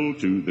soul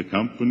to the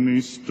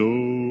company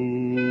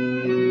store.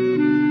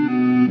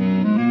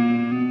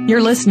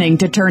 You're listening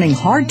to Turning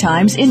Hard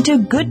Times into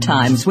Good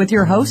Times with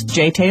your host,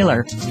 Jay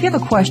Taylor. If you have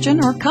a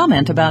question or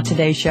comment about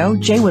today's show,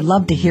 Jay would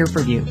love to hear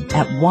from you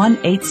at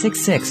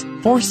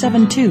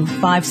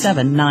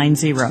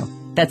 1-866-472-5790.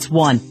 That's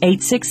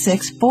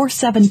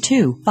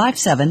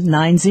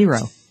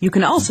 1-866-472-5790. You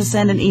can also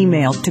send an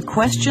email to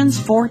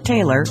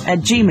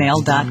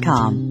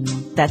questionsfortaylor@gmail.com.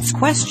 That's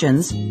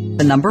questions,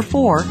 the number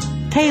 4,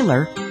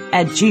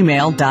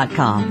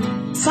 Taylor@gmail.com.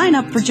 Sign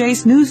up for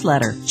Jay's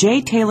newsletter,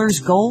 Jay Taylor's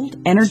Gold,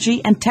 Energy,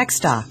 and Tech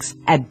Stocks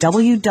at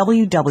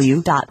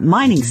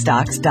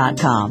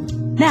www.miningstocks.com.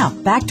 Now,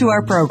 back to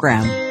our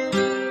program.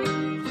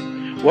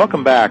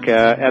 Welcome back.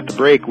 At the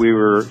break, we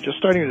were just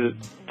starting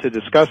to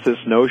discuss this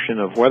notion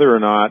of whether or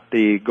not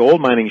the gold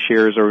mining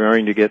shares are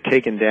going to get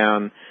taken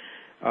down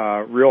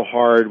real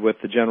hard with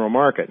the general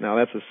market. Now,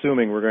 that's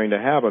assuming we're going to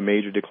have a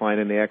major decline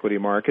in the equity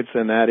markets,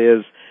 and that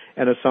is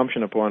an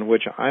assumption upon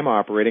which I'm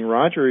operating.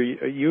 Roger, are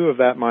you of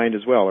that mind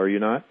as well, are you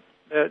not?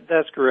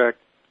 That's correct.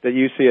 That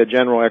you see a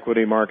general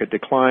equity market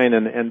decline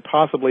and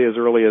possibly as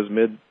early as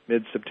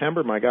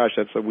mid-September? My gosh,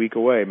 that's a week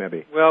away,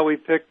 maybe. Well, we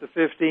picked the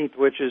 15th,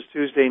 which is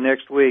Tuesday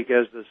next week,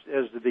 as the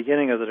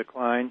beginning of the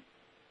decline.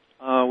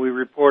 We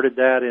reported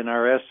that in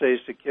our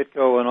essays to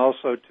Kitco and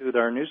also to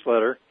our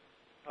newsletter.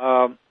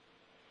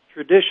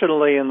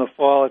 Traditionally, in the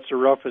fall, it's the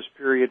roughest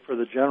period for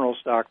the general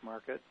stock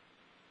market.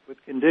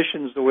 With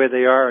conditions the way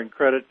they are in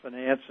credit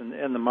finance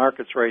and the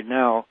markets right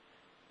now,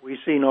 we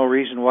see no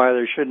reason why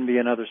there shouldn't be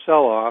another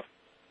sell-off.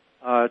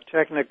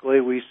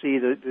 Technically, we see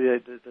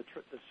the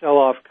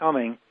sell-off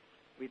coming.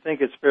 We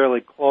think it's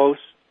fairly close.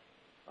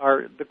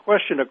 The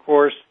question, of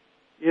course,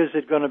 is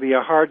it going to be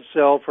a hard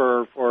sell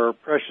for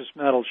precious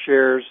metal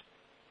shares,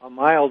 a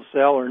mild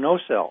sell, or no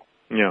sell?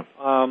 Yeah.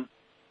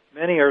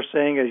 Many are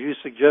saying, as you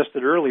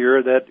suggested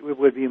earlier, that it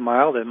would be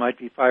mild. It might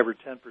be 5 or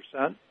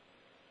 10%.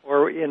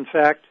 Or, in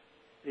fact,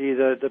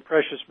 the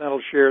precious metal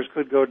shares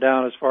could go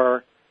down as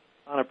far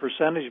on a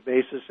percentage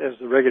basis as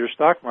the regular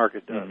stock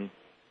market does. Mm-hmm.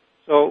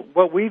 So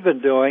what we've been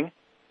doing,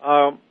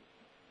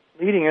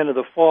 leading into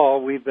the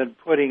fall, we've been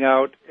putting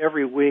out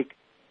every week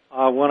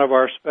one of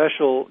our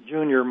special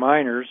junior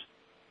miners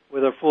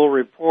with a full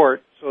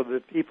report so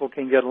that people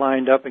can get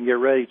lined up and get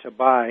ready to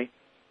buy.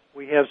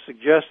 We have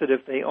suggested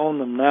if they own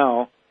them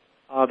now,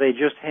 they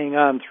just hang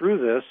on through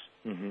this.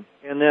 Mm-hmm.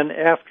 And then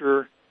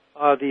after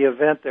the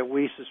event that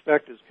we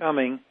suspect is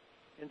coming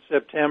in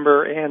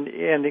September and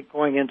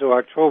going into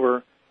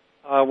October,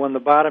 when the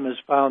bottom is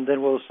found,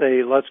 then we'll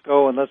say, let's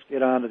go and let's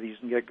get onto these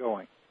and get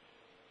going.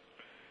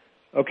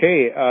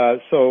 Okay,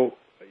 so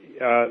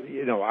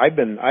I've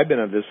been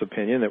of this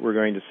opinion that we're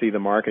going to see the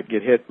market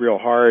get hit real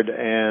hard,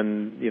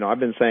 and I've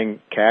been saying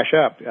cash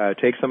up,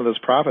 take some of those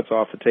profits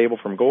off the table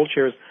from gold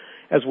shares,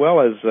 as well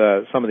as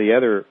some of the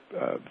other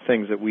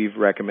things that we've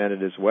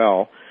recommended as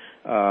well.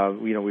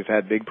 We've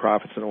had big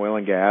profits in oil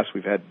and gas.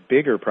 We've had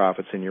bigger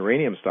profits in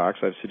uranium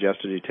stocks. I've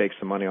suggested you take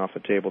some money off the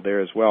table there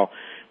as well.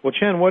 Well,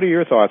 Chen, what are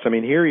your thoughts? I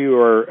mean, here you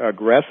are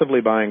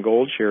aggressively buying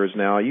gold shares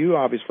now. You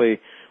obviously,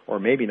 or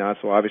maybe not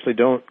so obviously,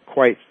 don't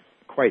quite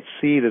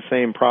see the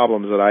same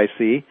problems that I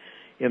see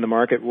in the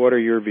market. What are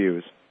your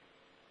views?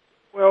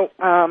 Well,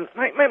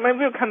 my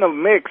view kind of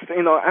mixed.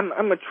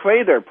 I'm a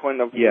trader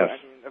point of view. Yes. I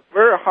mean, it's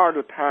very hard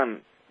to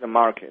time the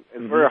market.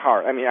 It's very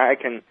hard. I mean, I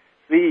can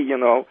see,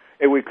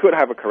 if we could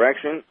have a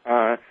correction,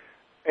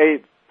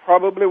 it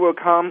probably will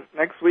come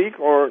next week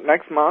or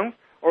next month,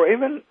 or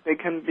even they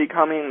can be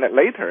coming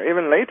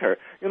even later.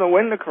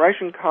 When the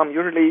correction comes,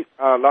 usually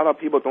a lot of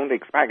people don't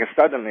expect it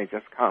suddenly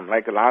just come.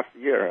 Like last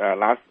year,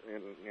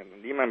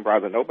 Lehman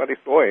Brothers, nobody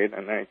saw it,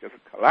 and then it just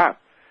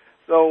collapsed.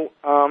 So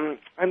I'm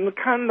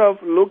kind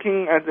of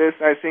looking at this.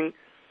 I think,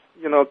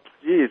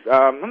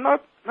 I'm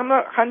not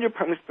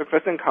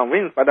 100%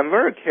 convinced, but I'm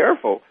very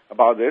careful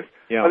about this.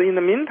 Yeah. But in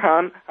the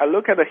meantime, I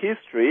look at the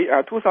history.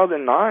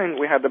 2009,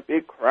 we had a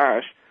big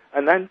crash,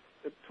 and then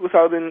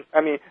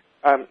 2008.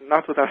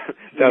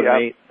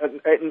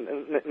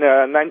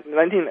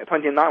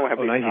 1929, we have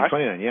a big crash.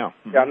 1929, yeah.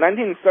 Mm-hmm. Yeah,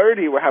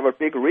 1930, we have a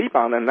big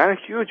rebound, and then a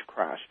huge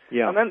crash.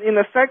 Yeah. And then in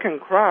the second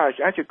crash,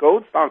 actually,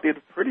 gold stock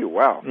did pretty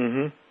well.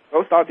 Mm-hmm.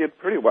 Gold stock did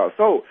pretty well.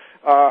 So,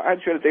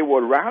 actually, they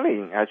were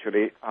rallying,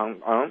 actually, on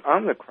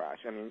the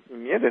crash. I mean,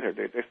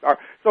 immediately they start.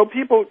 So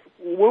people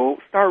will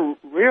start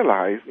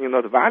realize,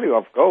 the value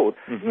of gold.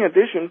 Mm-hmm. In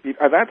addition,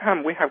 at that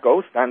time, we have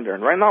gold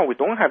standard. Right now, we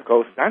don't have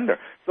gold standard.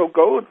 So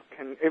gold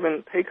can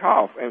even take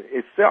off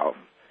itself.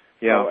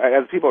 Yeah.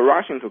 As people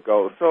rush into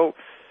gold. So,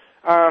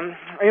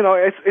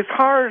 it's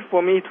hard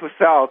for me to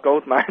sell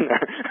gold miner.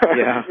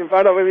 Yeah. In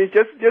front of me,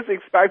 just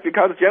expect,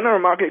 because the general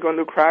market is going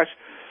to crash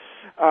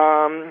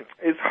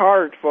it's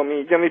hard for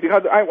me,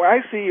 because I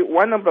see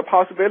one of the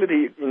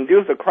possibility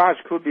induce a crash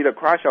could be the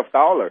crash of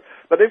dollar.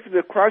 But if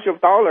the crash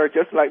of dollar,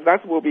 just like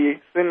that, will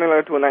be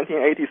similar to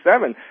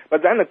 1987,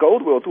 but then the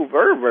gold will do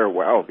very, very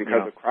well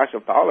because the crash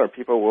of dollar,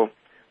 people will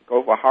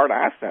go for hard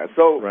assets.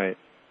 So,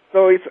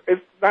 so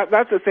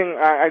that's the thing.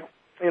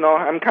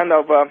 I'm kind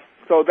of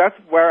so that's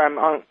where I'm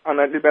on a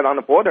little bit on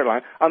the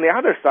borderline. On the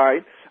other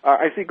side,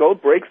 I see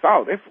gold breaks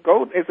out. If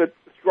gold is a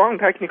strong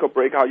technical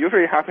breakout,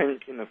 usually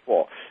happens in the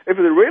fall. If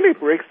it really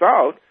breaks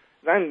out,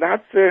 then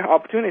that's the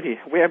opportunity.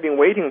 We have been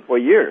waiting for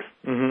years.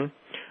 Mm-hmm.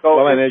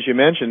 So and as you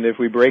mentioned, if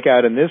we break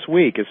out in this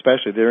week,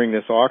 especially during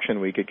this auction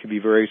week, it could be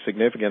very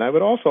significant. I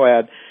would also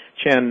add,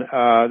 Chen,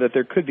 that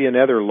there could be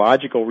another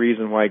logical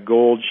reason why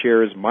gold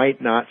shares might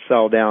not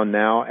sell down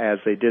now as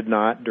they did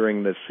not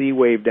during the C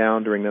wave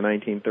down during the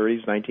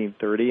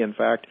 1930. In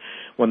fact,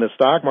 when the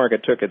stock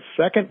market took its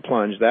second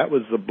plunge, that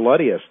was the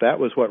bloodiest. That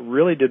was what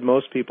really did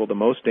most people the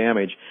most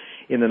damage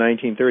in the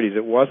 1930s.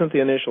 It wasn't the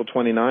initial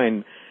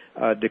 29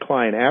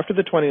 decline. After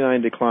the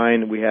 29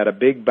 decline, we had a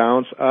big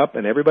bounce up,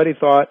 and everybody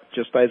thought,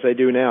 just as I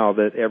do now,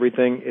 that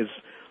everything is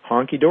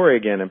honky-dory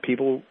again, and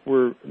people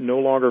were no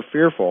longer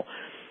fearful.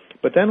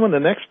 But then when the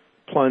next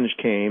plunge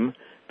came,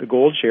 the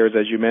gold shares,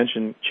 as you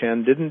mentioned,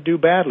 Chen, didn't do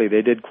badly.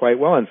 They did quite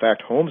well. In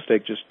fact,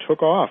 Homestake just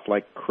took off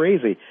like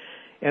crazy.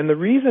 And the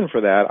reason for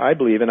that, I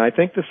believe, and I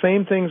think the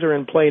same things are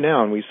in play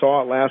now, and we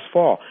saw it last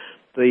fall,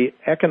 the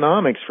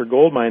economics for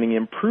gold mining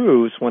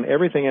improves when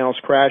everything else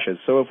crashes.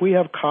 So if we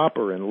have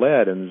copper and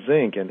lead and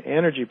zinc and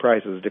energy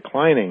prices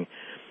declining,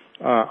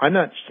 I'm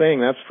not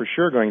saying that's for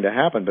sure going to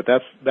happen, but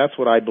that's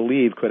what I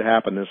believe could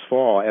happen this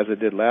fall as it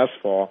did last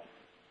fall.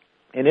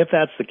 And if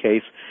that's the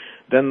case,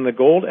 then the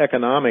gold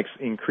economics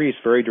increase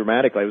very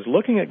dramatically. I was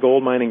looking at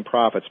gold mining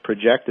profits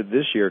projected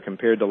this year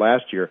compared to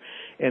last year,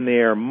 and they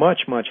are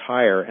much, much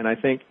higher. And I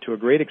think to a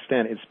great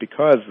extent it's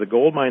because the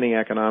gold mining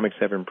economics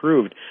have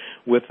improved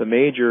with the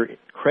major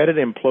credit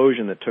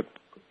implosion that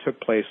took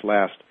place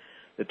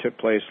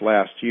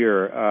last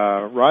year.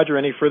 Roger,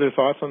 any further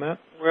thoughts on that?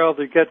 Well,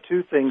 you've got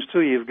two things,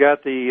 too. You've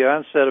got the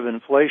onset of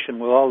inflation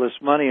with all this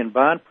money in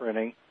bond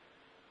printing.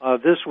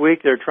 This week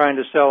they're trying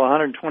to sell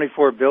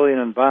 $124 billion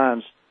in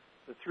bonds.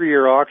 The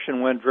 3-year auction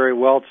went very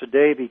well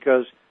today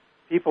because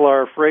people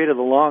are afraid of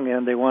the long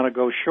end. They want to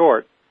go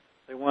short.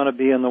 They want to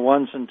be in the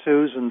 1s and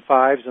 2s and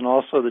 5s and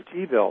also the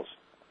T-bills.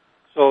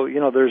 So,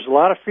 there's a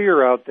lot of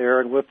fear out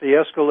there, and with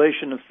the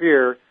escalation of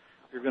fear,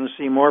 you're going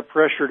to see more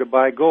pressure to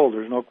buy gold.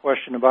 There's no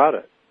question about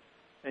it.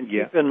 And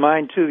keep in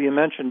mind, too, you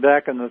mentioned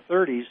back in the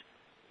 30s,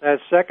 that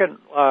second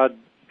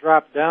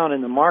drop down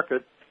in the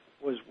market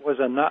was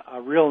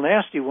a real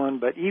nasty one,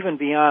 but even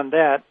beyond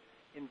that,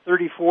 in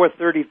 34,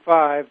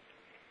 35,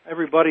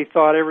 everybody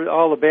thought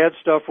all the bad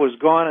stuff was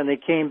gone, and they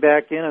came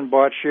back in and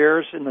bought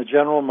shares in the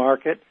general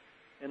market.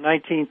 In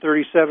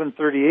 1937,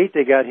 38,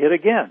 they got hit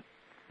again.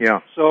 Yeah.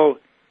 So,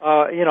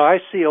 I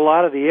see a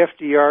lot of the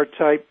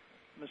FDR-type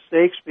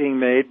mistakes being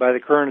made by the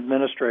current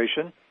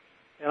administration,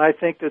 and I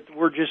think that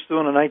we're just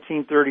doing a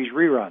 1930s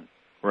rerun.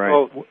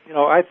 Right. So,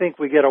 I think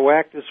we get a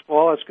whack this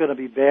fall. It's going to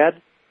be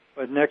bad,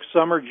 but next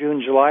summer,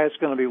 June, July, it's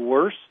going to be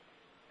worse,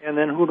 and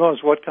then who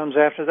knows what comes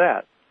after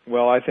that.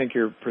 Well, I think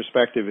your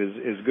perspective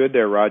is good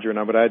there, Roger.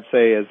 And what I'd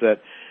say is that,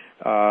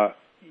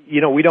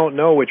 we don't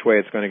know which way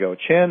it's going to go.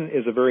 Chen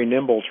is a very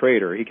nimble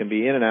trader. He can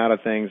be in and out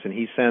of things, and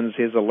he sends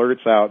his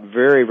alerts out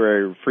very,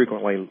 very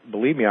frequently.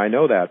 Believe me, I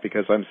know that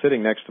because I'm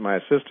sitting next to my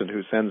assistant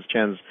who sends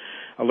Chen's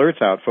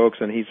alerts out, folks,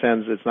 and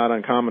it's not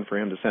uncommon for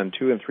him to send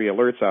 2 and 3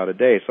 alerts out a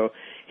day. So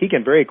he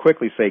can very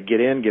quickly say, get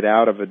in, get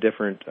out of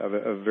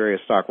of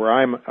various stock, where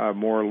I'm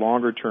more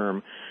longer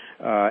term.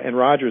 And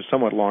Roger is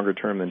somewhat longer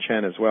term than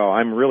Chen as well.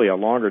 I'm really a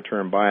longer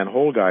term buy and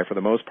hold guy for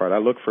the most part. I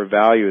look for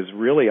values,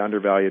 really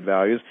undervalued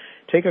values.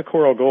 Take a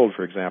Coral Gold,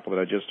 for example, that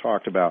I just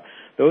talked about.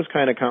 Those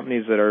kind of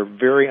companies that are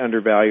very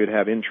undervalued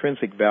have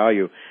intrinsic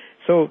value.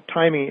 So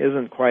timing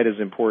isn't quite as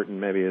important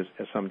maybe as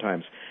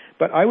sometimes.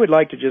 But I would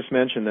like to just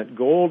mention that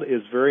gold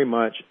is very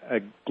much a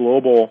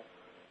global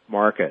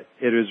market.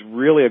 It is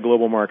really a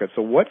global market.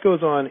 So what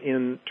goes on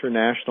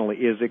internationally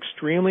is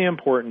extremely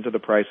important to the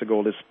price of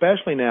gold,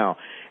 especially now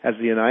as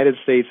the United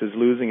States is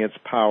losing its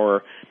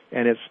power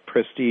and its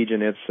prestige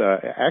and its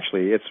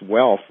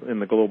wealth in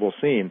the global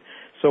scene.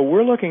 So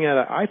we're looking at,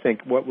 I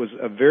think, what was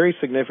a very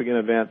significant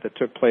event that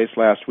took place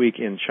last week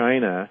in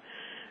China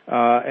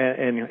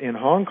and in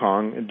Hong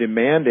Kong,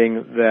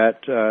 demanding that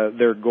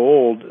their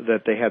gold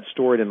that they had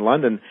stored in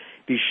London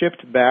be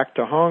shipped back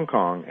to Hong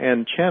Kong.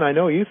 And Chen, I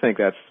know you think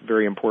that's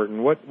very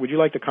important. What would you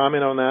like to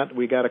comment on that?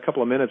 We got a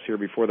couple of minutes here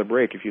before the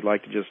break. If you'd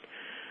like to just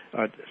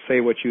say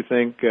what you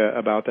think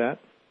about that.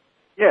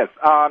 Yes,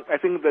 I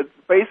think that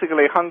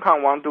basically Hong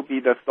Kong want to be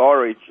the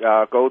storage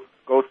gold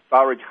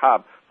storage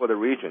hub for the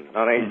region.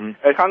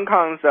 Hong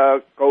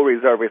Kong's gold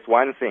reserve is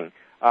one thing,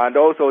 and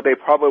also they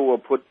probably will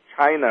put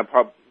China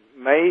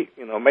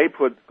may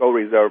put gold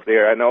reserve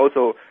there, and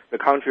also the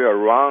country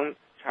around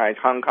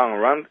Hong Kong,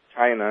 around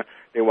China,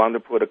 they want to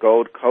put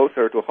gold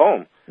closer to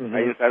home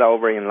instead of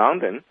over in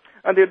London.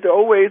 And they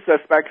always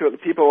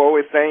speculate. People are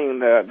always saying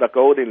the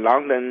gold in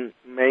London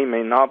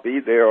may not be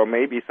there, or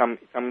maybe some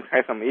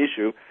has some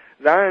issue.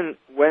 Then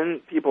when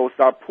people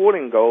start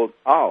pulling gold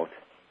out,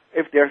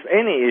 if there's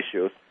any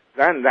issues,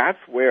 then that's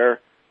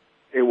where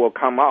it will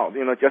come out.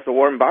 Just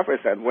Warren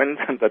Buffett said, when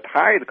the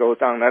tide goes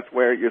down, that's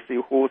where you see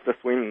who's the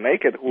swimming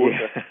naked, who's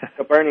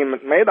the Bernie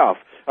Madoff.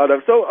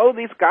 So all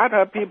these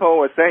GATA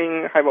people are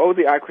saying have all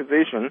the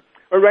acquisition.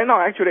 But right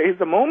now, actually, is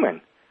the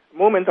moment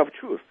of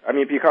truth. I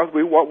mean, because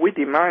we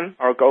demand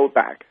our gold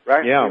back,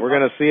 right? Yeah, we're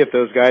going to see if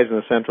those guys in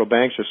the central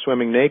banks are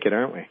swimming naked,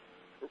 aren't we?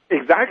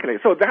 Exactly.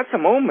 So that's the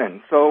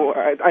moment. So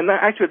and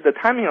actually, the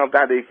timing of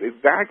that is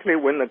exactly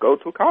when the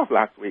gold took off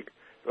last week.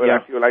 So I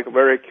feel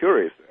very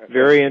curious.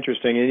 Very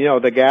interesting. And,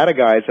 the GATA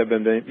guys have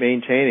been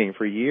maintaining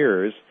for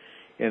years,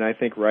 and I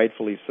think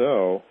rightfully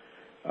so,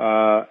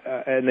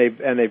 and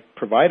they've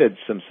provided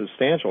some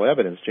substantial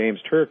evidence, James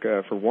Turk,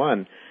 for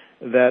one,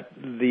 that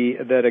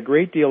a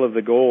great deal of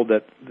the gold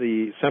that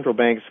the central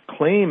banks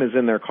claim is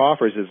in their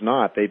coffers is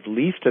not. They've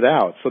leased it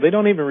out. So they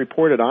don't even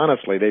report it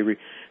honestly. They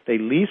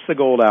lease the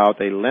gold out,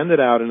 they lend it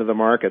out into the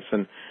markets,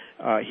 and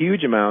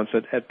huge amounts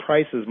at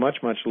prices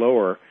much, much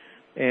lower.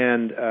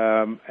 And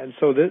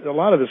so a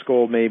lot of this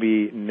gold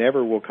maybe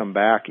never will come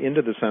back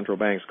into the central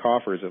bank's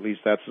coffers. At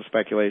least that's the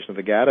speculation of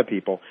the GATA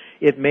people.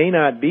 It may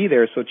not be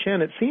there. So,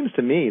 Chen, it seems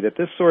to me that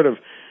this sort of,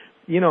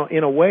 in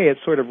a way, it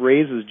sort of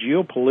raises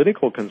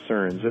geopolitical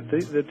concerns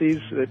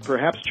that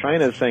perhaps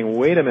China is saying,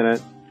 wait a minute,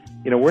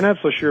 we're not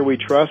so sure we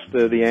trust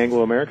the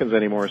Anglo-Americans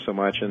anymore so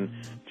much. And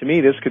to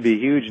me, this could be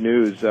huge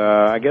news.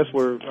 I guess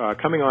we're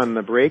coming on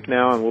the break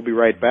now, and we'll be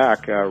right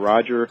back.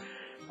 Roger,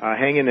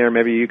 hang in there.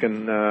 Maybe you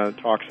can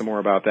talk some more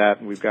about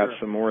that. We've got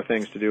some more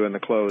things to do in the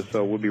close,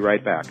 so we'll be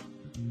right back.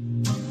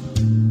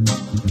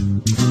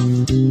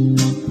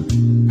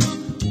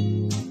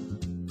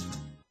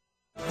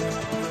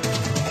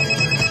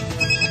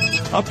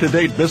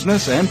 Up-to-date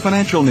business and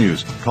financial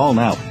news. Call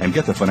now and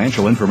get the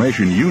financial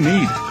information you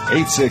need.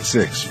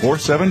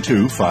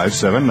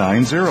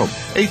 866-472-5790.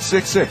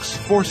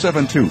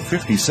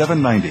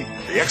 866-472-5790.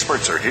 The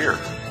experts are here.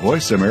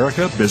 Voice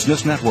America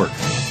Business Network.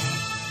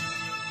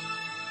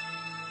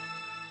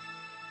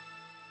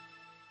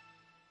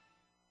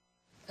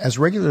 As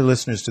regular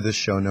listeners to this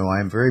show know, I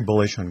am very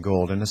bullish on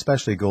gold, and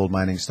especially gold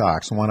mining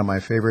stocks. One of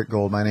my favorite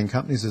gold mining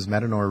companies is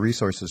Metanor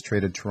Resources,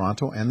 traded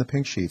Toronto and the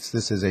Pink Sheets.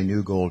 This is a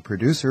new gold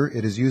producer.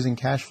 It is using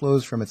cash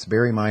flows from its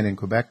Barry mine in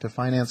Quebec to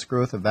finance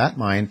growth of that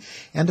mine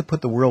and to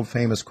put the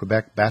world-famous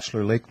Quebec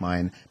Bachelor Lake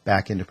mine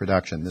back into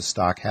production. This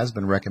stock has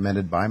been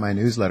recommended by my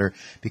newsletter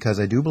because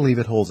I do believe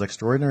it holds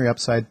extraordinary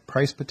upside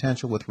price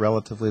potential with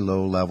relatively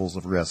low levels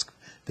of risk.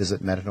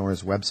 Visit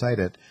Metanor's website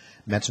at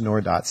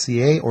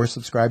metanor.ca or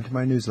subscribe to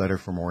my newsletter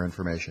for more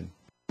information.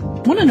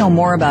 Want to know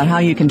more about how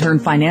you can turn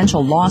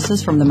financial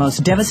losses from the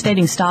most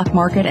devastating stock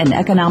market and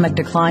economic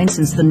decline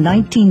since the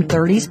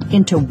 1930s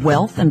into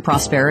wealth and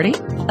prosperity?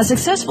 A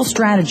successful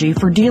strategy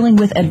for dealing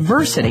with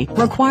adversity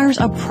requires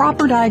a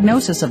proper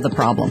diagnosis of the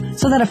problem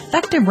so that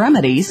effective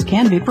remedies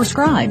can be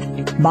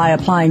prescribed. By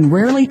applying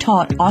rarely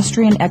taught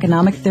Austrian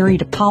economic theory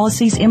to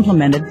policies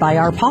implemented by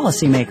our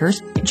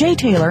policymakers, Jay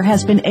Taylor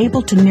has been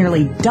able to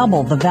nearly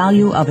double the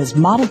value of his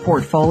model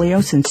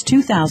portfolio since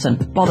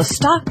 2000, while the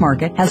stock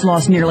market has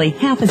lost nearly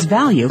half its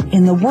value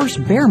in the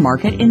worst bear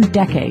market in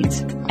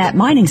decades. At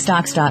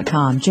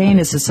miningstocks.com, Jay and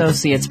his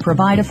associates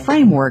provide a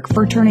framework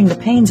for turning the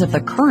pains of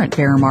the current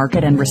bear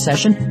market and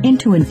recession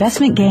into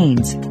investment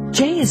gains.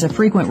 Jay is a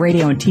frequent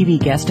radio and TV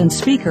guest and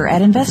speaker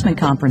at investment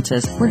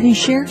conferences where he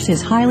shares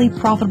his highly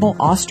profitable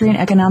Austrian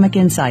economic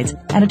insights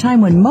at a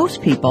time when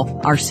most people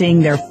are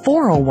seeing their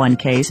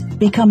 401ks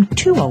become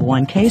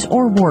 201ks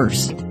or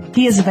worse.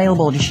 He is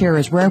available to share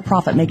his rare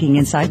profit-making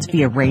insights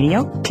via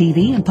radio,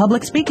 TV, and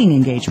public speaking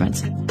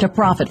engagements. To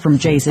profit from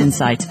Jay's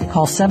insights,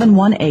 call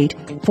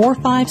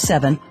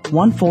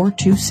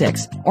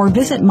 718-457-1426 or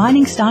visit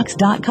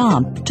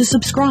miningstocks.com to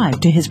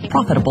subscribe to his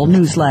profitable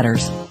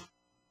newsletters.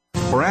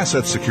 For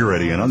asset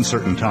security in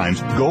uncertain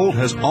times, gold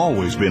has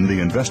always been the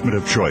investment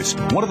of choice.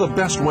 One of the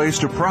best ways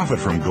to profit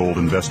from gold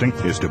investing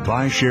is to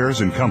buy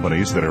shares in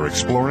companies that are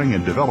exploring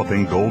and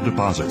developing gold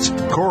deposits.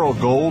 Coral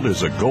Gold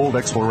is a gold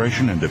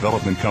exploration and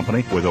development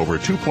company with over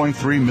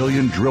 2.3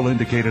 million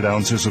drill-indicated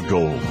ounces of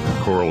gold.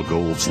 Coral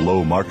Gold's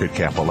low market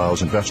cap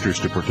allows investors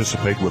to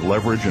participate with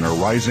leverage in a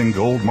rising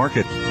gold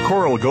market.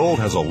 Coral Gold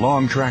has a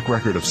long track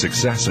record of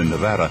success in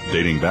Nevada,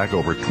 dating back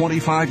over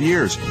 25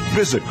 years.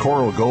 Visit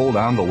Coral Gold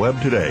on the web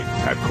today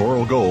at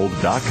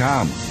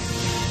coralgold.com.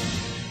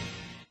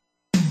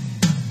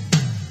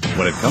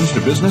 When it comes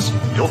to business,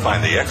 you'll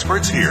find the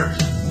experts here.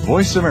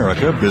 Voice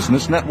America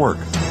Business Network.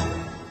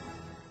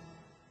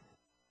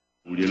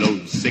 You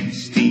load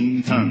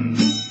 16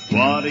 tons,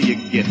 what do you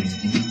get?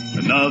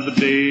 Another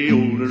day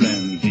older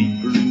and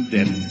deeper in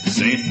debt.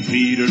 St.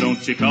 Peter,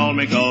 don't you call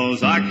me,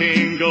 'cause I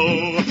can't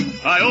go.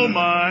 I owe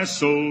my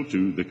soul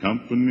to the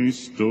company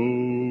store.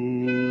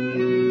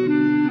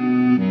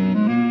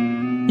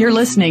 You're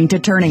listening to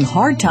Turning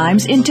Hard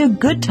Times into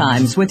Good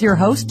Times with your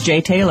host, Jay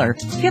Taylor.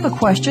 If you have a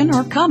question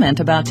or comment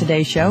about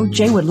today's show,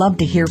 Jay would love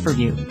to hear from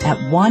you at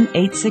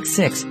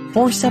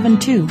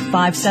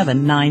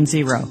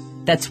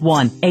 1-866-472-5790. That's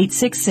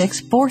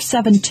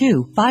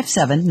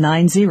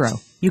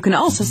 1-866-472-5790. You can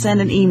also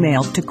send an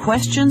email to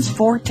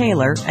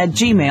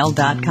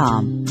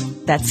questionsfortaylor@gmail.com.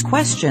 That's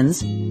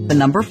questions, the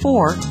number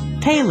 4,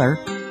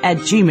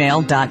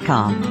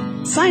 Taylor@gmail.com.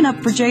 Sign up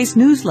for Jay's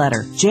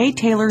newsletter, Jay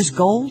Taylor's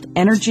Gold,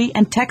 Energy,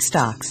 and Tech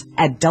Stocks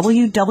at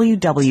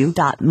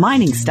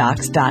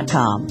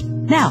www.miningstocks.com.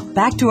 Now,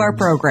 back to our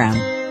program.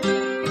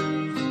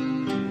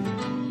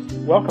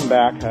 Welcome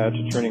back to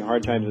Turning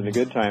Hard Times into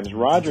Good Times.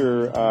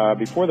 Roger,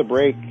 before the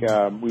break,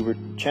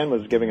 Chen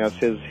was giving us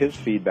his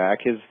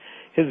feedback, his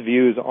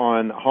views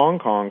on Hong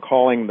Kong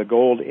calling the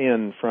gold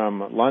in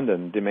from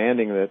London,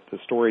 demanding that the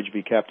storage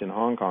be kept in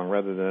Hong Kong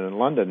rather than in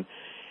London.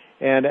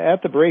 And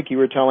at the break, you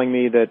were telling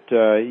me that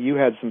you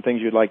had some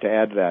things you'd like to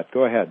add to that.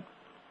 Go ahead.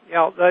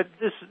 Yeah,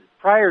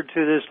 prior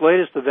to this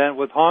latest event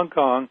with Hong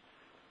Kong,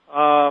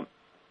 the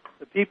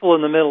people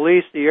in the Middle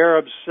East, the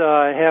Arabs,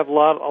 have a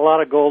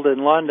lot of gold in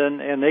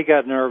London, and they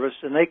got nervous,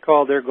 and they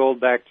called their gold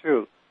back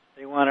too.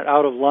 They want it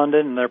out of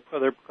London, and they're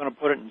going to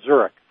put it in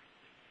Zurich.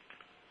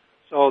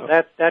 So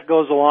that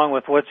goes along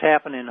with what's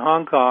happened in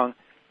Hong Kong.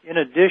 In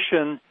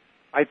addition,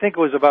 I think it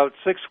was about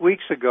 6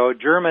 weeks ago,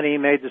 Germany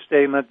made the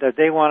statement that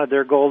they wanted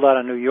their gold out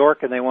of New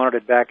York and they wanted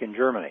it back in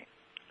Germany.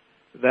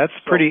 That's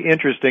pretty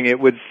interesting. It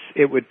would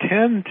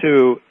tend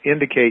to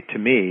indicate to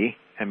me,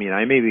 I mean,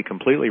 I may be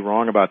completely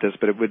wrong about this,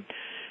 but it would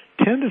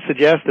tend to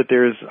suggest that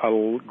there's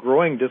a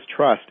growing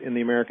distrust in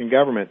the American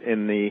government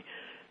in the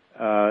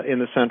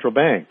central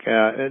bank.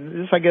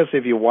 And this, I guess,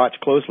 if you watch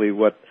closely,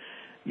 what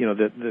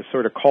the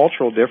sort of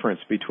cultural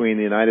difference between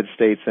the United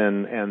States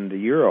and the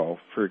euro,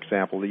 for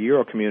example, the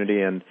euro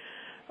community, and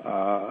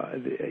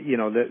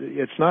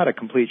it's not a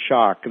complete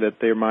shock that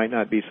there might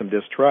not be some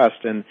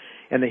distrust, and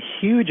the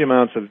huge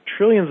amounts of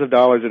trillions of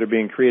dollars that are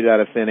being created out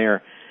of thin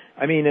air.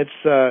 I mean,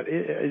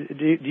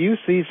 do you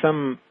see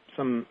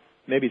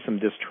maybe some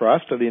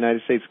distrust of the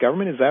United States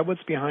government? Is that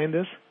what's behind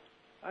this?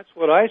 That's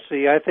what I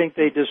see. I think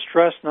they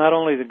distrust not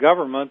only the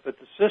government but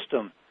the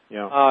system.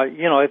 Yeah.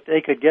 If they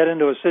could get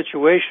into a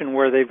situation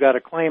where they've got a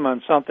claim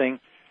on something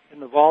in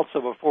the vaults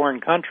of a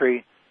foreign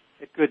country,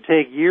 it could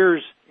take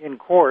years in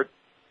court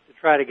to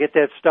try to get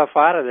that stuff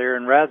out of there,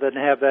 and rather than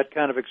have that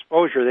kind of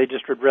exposure, they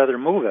just would rather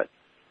move it.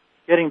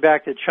 Getting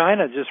back to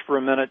China just for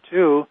a minute,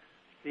 too,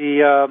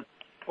 the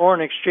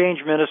foreign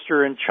exchange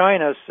minister in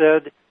China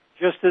said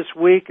just this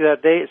week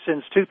that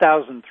since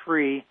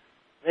 2003,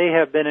 they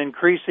have been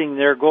increasing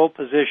their gold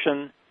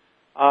position.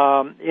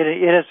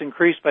 It has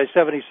increased by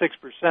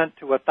 76%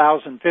 to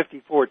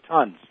 1,054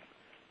 tons.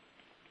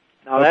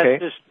 Now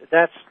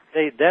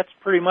that's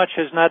pretty much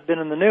has not been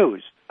in the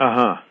news.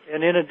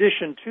 And in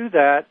addition to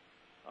that,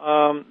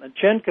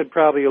 Chen could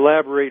probably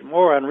elaborate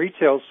more on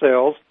retail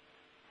sales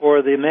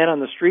for the man on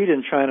the street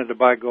in China to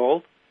buy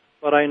gold.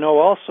 But I know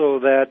also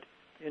that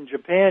in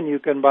Japan you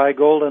can buy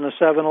gold in a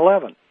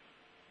 7-Eleven.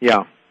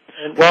 Yeah.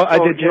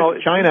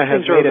 China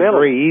has made it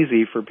very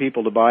easy for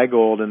people to buy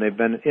gold, and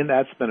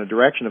that's been a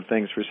direction of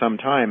things for some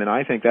time, and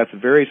I think that's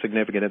very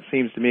significant. It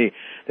seems to me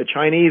that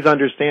Chinese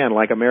understand,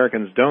 like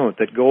Americans don't,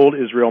 that gold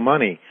is real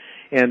money.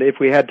 And if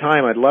we had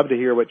time, I'd love to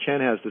hear what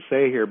Chen has to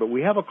say here. But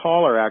we have a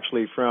caller,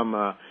 actually, from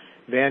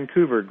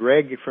Vancouver.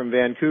 Greg from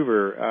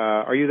Vancouver.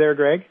 Are you there,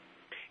 Greg?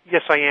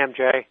 Yes, I am,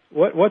 Jay.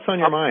 What's on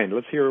your mind?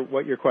 Let's hear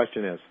what your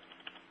question is.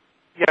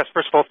 Yes,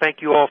 first of all,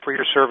 thank you all for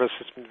your service.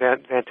 It's been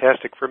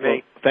fantastic for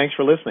me. Well, thanks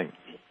for listening.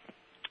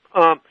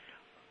 I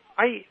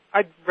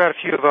read a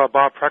few of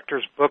Bob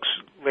Proctor's books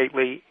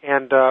lately,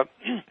 and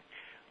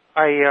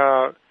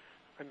I'm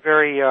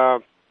very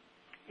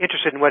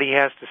interested in what he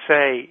has to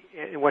say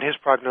and what his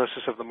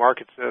prognosis of the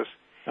markets is.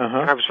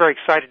 And I was very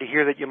excited to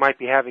hear that you might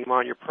be having him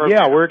on your program.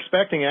 Yeah, we're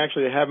expecting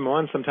actually to have him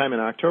on sometime in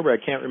October. I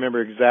can't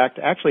remember exact.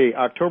 Actually,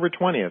 October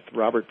 20th,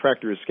 Robert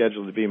Proctor is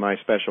scheduled to be my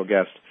special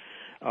guest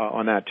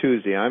on that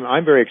Tuesday.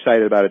 I'm very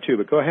excited about it too,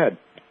 but go ahead.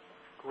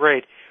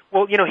 Great.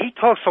 Well, he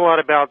talks a lot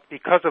about,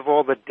 because of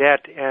all the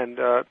debt and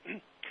the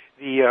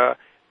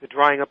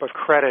drying up of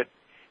credit,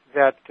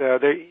 that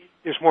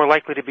there's more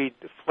likely to be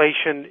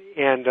deflation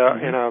and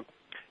a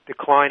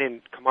decline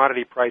in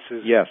commodity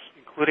prices. Yes.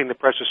 Including the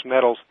precious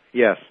metals.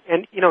 Yes.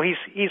 And,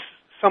 he's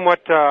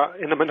somewhat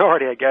in the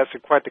minority, I guess,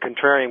 and quite the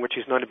contrarian, which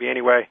he's known to be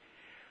anyway.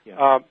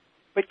 Yeah.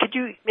 But could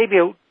you maybe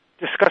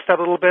discuss that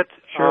a little bit?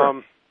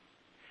 Sure.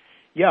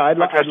 Yeah, I'd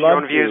love to.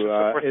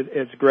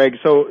 It's Greg.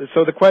 So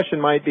the question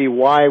might be,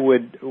 why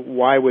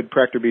would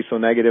Proctor be so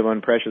negative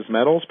on precious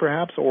metals,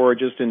 perhaps, or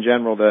just in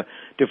general the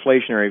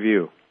deflationary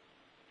view?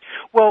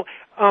 Well,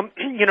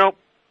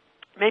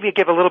 maybe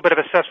give a little bit of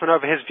assessment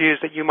of his views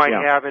that you might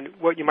have and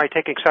what you might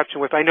take exception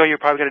with. I know you're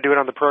probably going to do it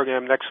on the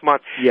program next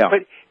month. Yeah.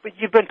 But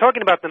you've been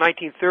talking about the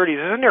 1930s.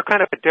 Isn't there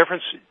kind of a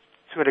difference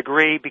to a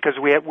degree because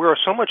we're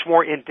so much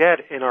more in debt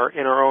in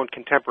our own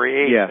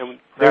contemporary age. Yes,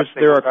 than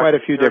there are quite a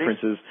few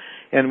differences,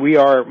 and we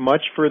are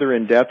much further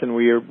in debt than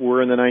we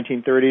were in the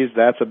 1930s.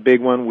 That's a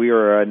big one. We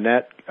are a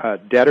net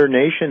debtor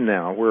nation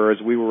now,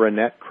 whereas we were a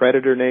net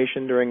creditor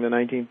nation during the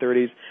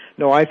 1930s.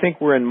 No, I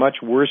think we're in much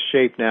worse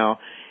shape now.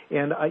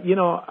 And,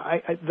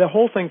 the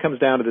whole thing comes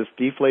down to this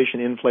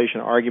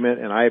deflation-inflation argument,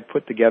 and I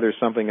put together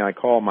something I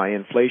call my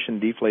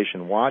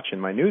inflation-deflation watch in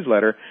my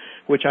newsletter,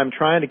 which I'm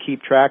trying to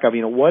keep track of.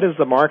 What is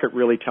the market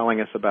really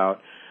telling us about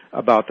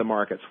the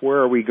markets? Where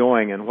are we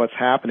going and what's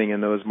happening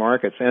in those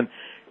markets? And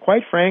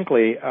quite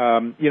frankly,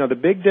 the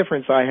big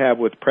difference I have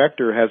with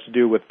Prechter has to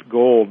do with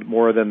gold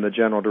more than the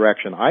general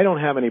direction. I don't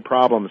have any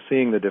problem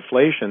seeing the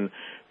deflation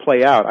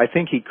play out. I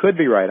think he could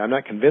be right. I'm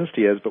not convinced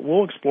he is, but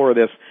we'll explore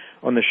this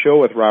on the show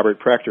with Robert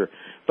Prechter.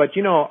 But,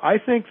 I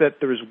think that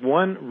there's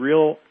one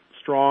real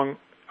strong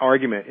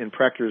argument in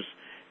Prechter's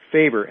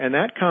favor, and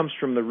that comes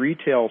from the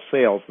retail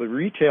sales. The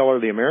retailer,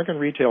 the American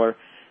retailer,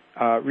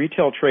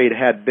 retail trade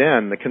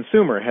the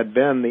consumer had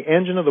been the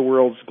engine of the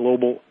world's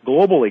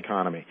global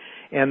economy.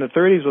 And the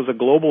 30s was a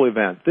global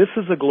event. This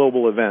is a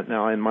global event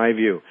now, in my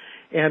view.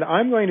 And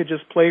I'm going to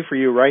just play for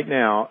you right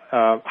now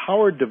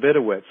Howard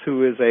Davidowitz,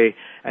 who is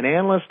an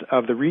analyst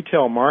of the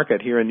retail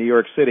market here in New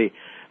York City.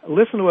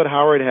 Listen to what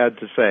Howard had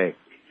to say.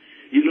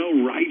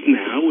 Right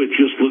now it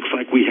just looks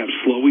like we have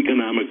slow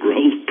economic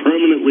growth,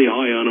 permanently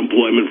high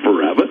unemployment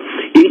forever,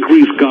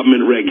 increased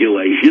government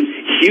regulation,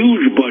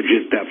 huge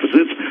budget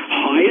deficits,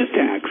 higher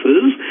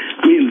taxes.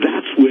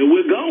 That's where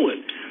we're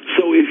going.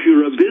 So if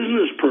you're a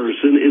business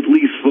person, at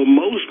least for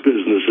most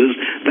businesses,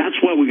 that's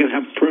why we're going to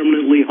have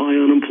permanently high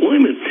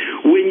unemployment.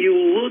 When you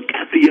look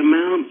at the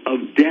amount of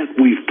debt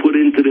we've put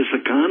into this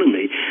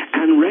economy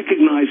and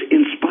recognize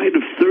in spite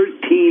of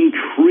 $13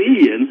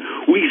 trillion,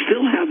 we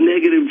still have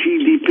negative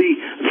GDP,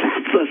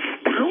 that's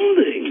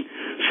astounding.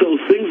 So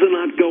things are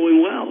not going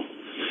well.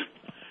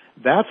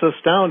 That's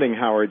astounding,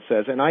 Howard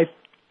says, and I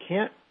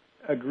can't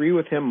agree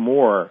with him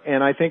more,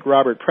 and I think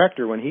Robert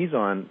Prechter, when he's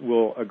on,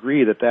 will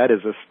agree that is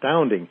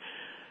astounding.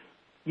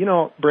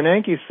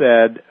 Bernanke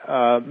said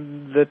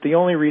that the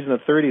only reason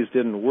the 30s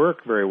didn't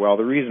work very well,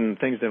 the reason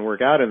things didn't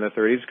work out in the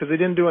 30s, is because they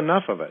didn't do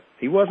enough of it.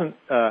 He wasn't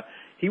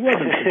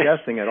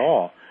suggesting at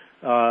all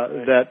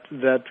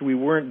that we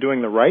weren't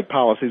doing the right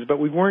policies, but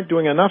we weren't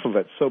doing enough of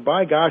it. So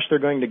by gosh, they're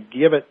going to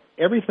give it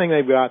everything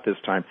they've got this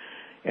time.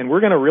 And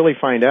we're going to really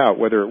find out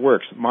whether it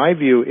works. My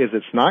view is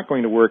it's not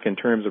going to work in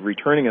terms of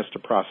returning us to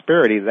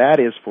prosperity. That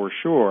is for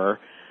sure.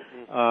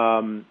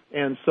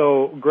 And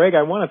so, Greg,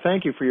 I want to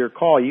thank you for your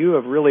call. You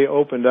have really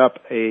opened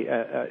up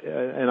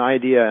an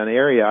idea, an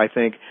area, I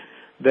think,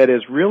 that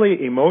is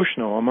really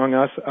emotional among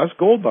us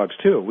gold bugs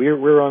too.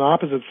 We're on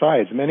opposite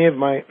sides. Many of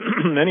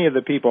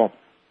the people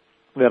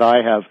that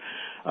I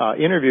have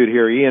interviewed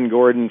here, Ian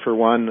Gordon for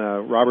one,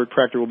 Robert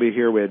Prechter will be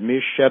here. We had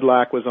Mish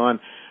Shedlack was on.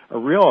 A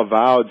real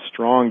avowed,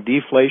 strong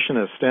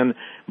deflationist, and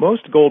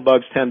most gold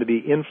bugs tend to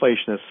be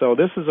inflationists. So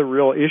this is a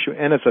real issue,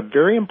 and it's a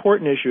very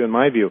important issue in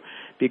my view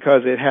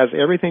because it has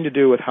everything to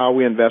do with how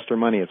we invest our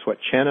money. It's what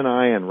Chen and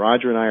I and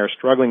Roger and I are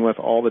struggling with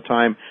all the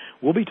time.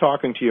 We'll be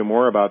talking to you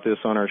more about this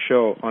on our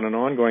show on an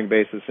ongoing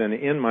basis and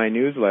in my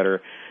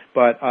newsletter.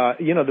 But,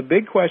 the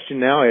big question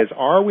now is,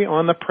 are we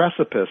on the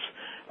precipice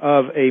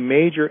of a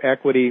major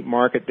equity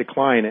market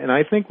decline? And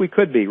I think we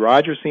could be.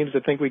 Roger seems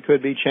to think we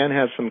could be. Chen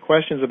has some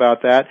questions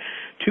about that.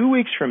 2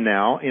 weeks from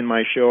now in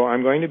my show,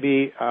 I'm going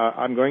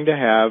to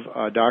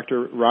have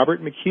Dr.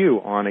 Robert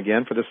McHugh on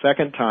again for the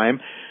second time.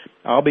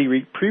 I'll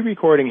be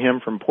pre-recording him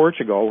from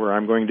Portugal, where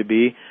I'm going to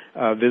be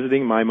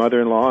visiting my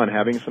mother-in-law and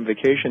having some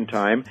vacation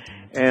time.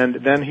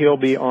 And then he'll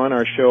be on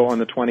our show on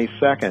the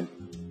 22nd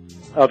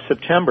of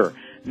September.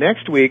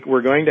 Next week,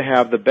 we're going to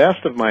have the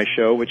best of my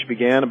show, which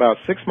began about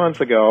 6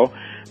 months ago.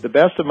 The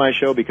best of my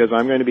show, because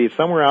I'm going to be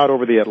somewhere out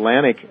over the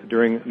Atlantic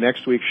during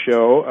next week's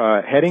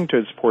show, heading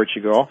towards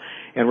Portugal,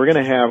 and we're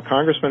going to have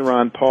Congressman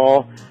Ron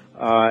Paul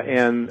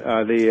and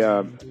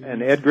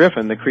Ed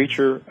Griffin, the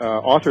creature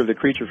author of The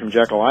Creature from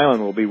Jekyll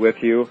Island, will be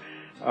with you.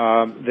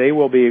 They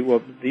will be,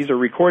 these are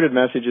recorded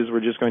messages we're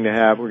just going to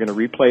have. We're going to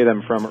replay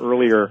them from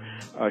earlier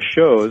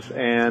shows,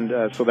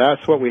 and so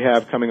that's what we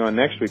have coming on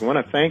next week. I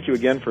want to thank you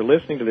again for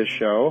listening to this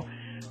show.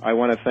 I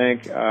want to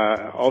thank,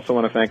 also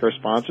want to thank our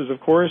sponsors,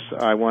 of course.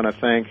 I want to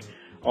thank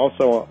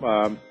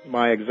also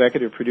my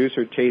executive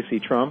producer, Tacey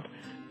Trump,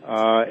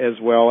 as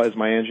well as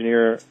my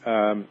engineer,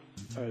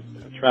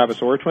 Travis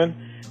Ortwin,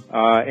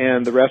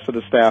 and the rest of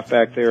the staff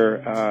back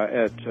there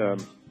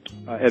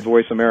at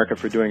Voice America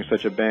for doing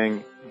such a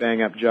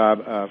bang-up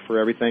job for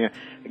everything.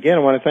 Again, I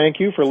want to thank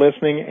you for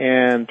listening,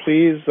 and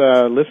please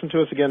listen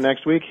to us again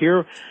next week.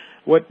 Hear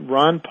what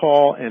Ron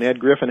Paul and Ed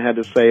Griffin had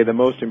to say, the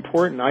most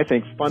important, I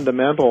think,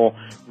 fundamental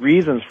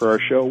reasons for our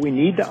show. We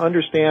need to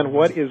understand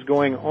what is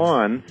going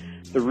on,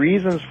 the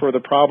reasons for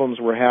the problems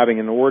we're having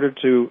in order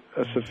to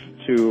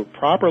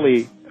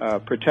properly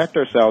protect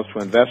ourselves, to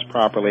invest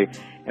properly.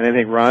 And I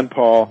think Ron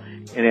Paul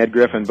and Ed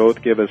Griffin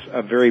both give us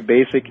a very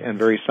basic and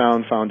very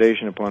sound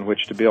foundation upon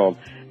which to build.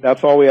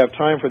 That's all we have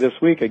time for this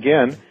week.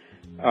 Again,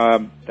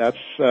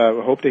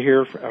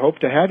 Hope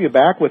to have you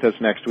back with us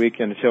next week.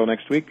 And until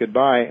next week,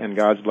 goodbye and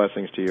God's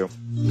blessings to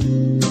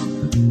you.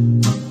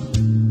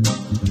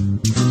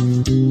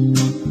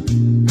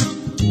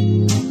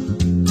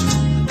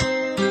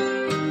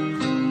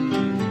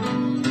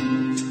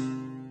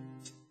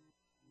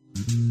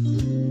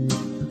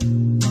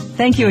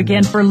 Thank you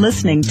again for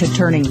listening to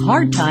Turning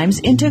Hard Times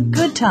into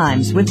Good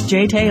Times with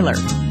Jay Taylor.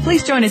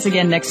 Please join us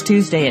again next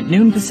Tuesday at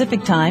noon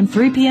Pacific Time,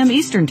 3 p.m.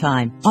 Eastern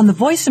Time on the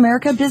Voice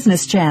America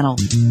Business Channel.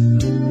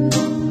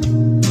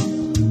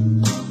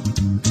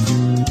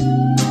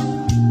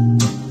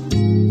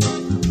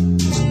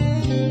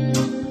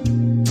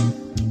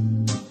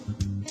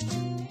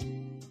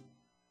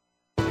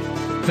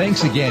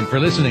 Thanks again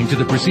for listening to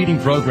the preceding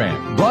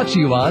program, brought to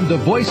you on the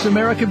Voice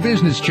America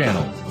Business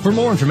Channel. For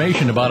more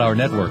information about our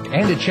network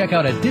and to check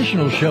out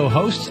additional show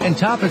hosts and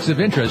topics of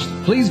interest,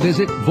 please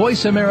visit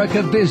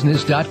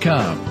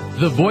voiceamericabusiness.com.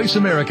 The Voice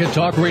America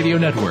Talk Radio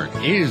Network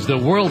is the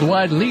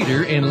worldwide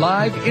leader in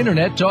live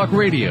Internet talk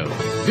radio.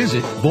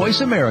 Visit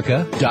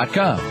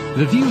voiceamerica.com.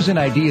 The views and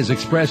ideas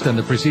expressed on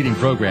the preceding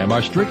program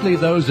are strictly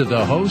those of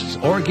the hosts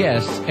or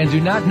guests and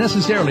do not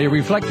necessarily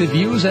reflect the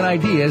views and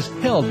ideas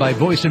held by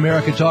Voice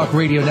America Talk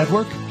Radio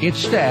Network, its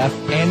staff,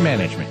 and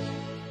management.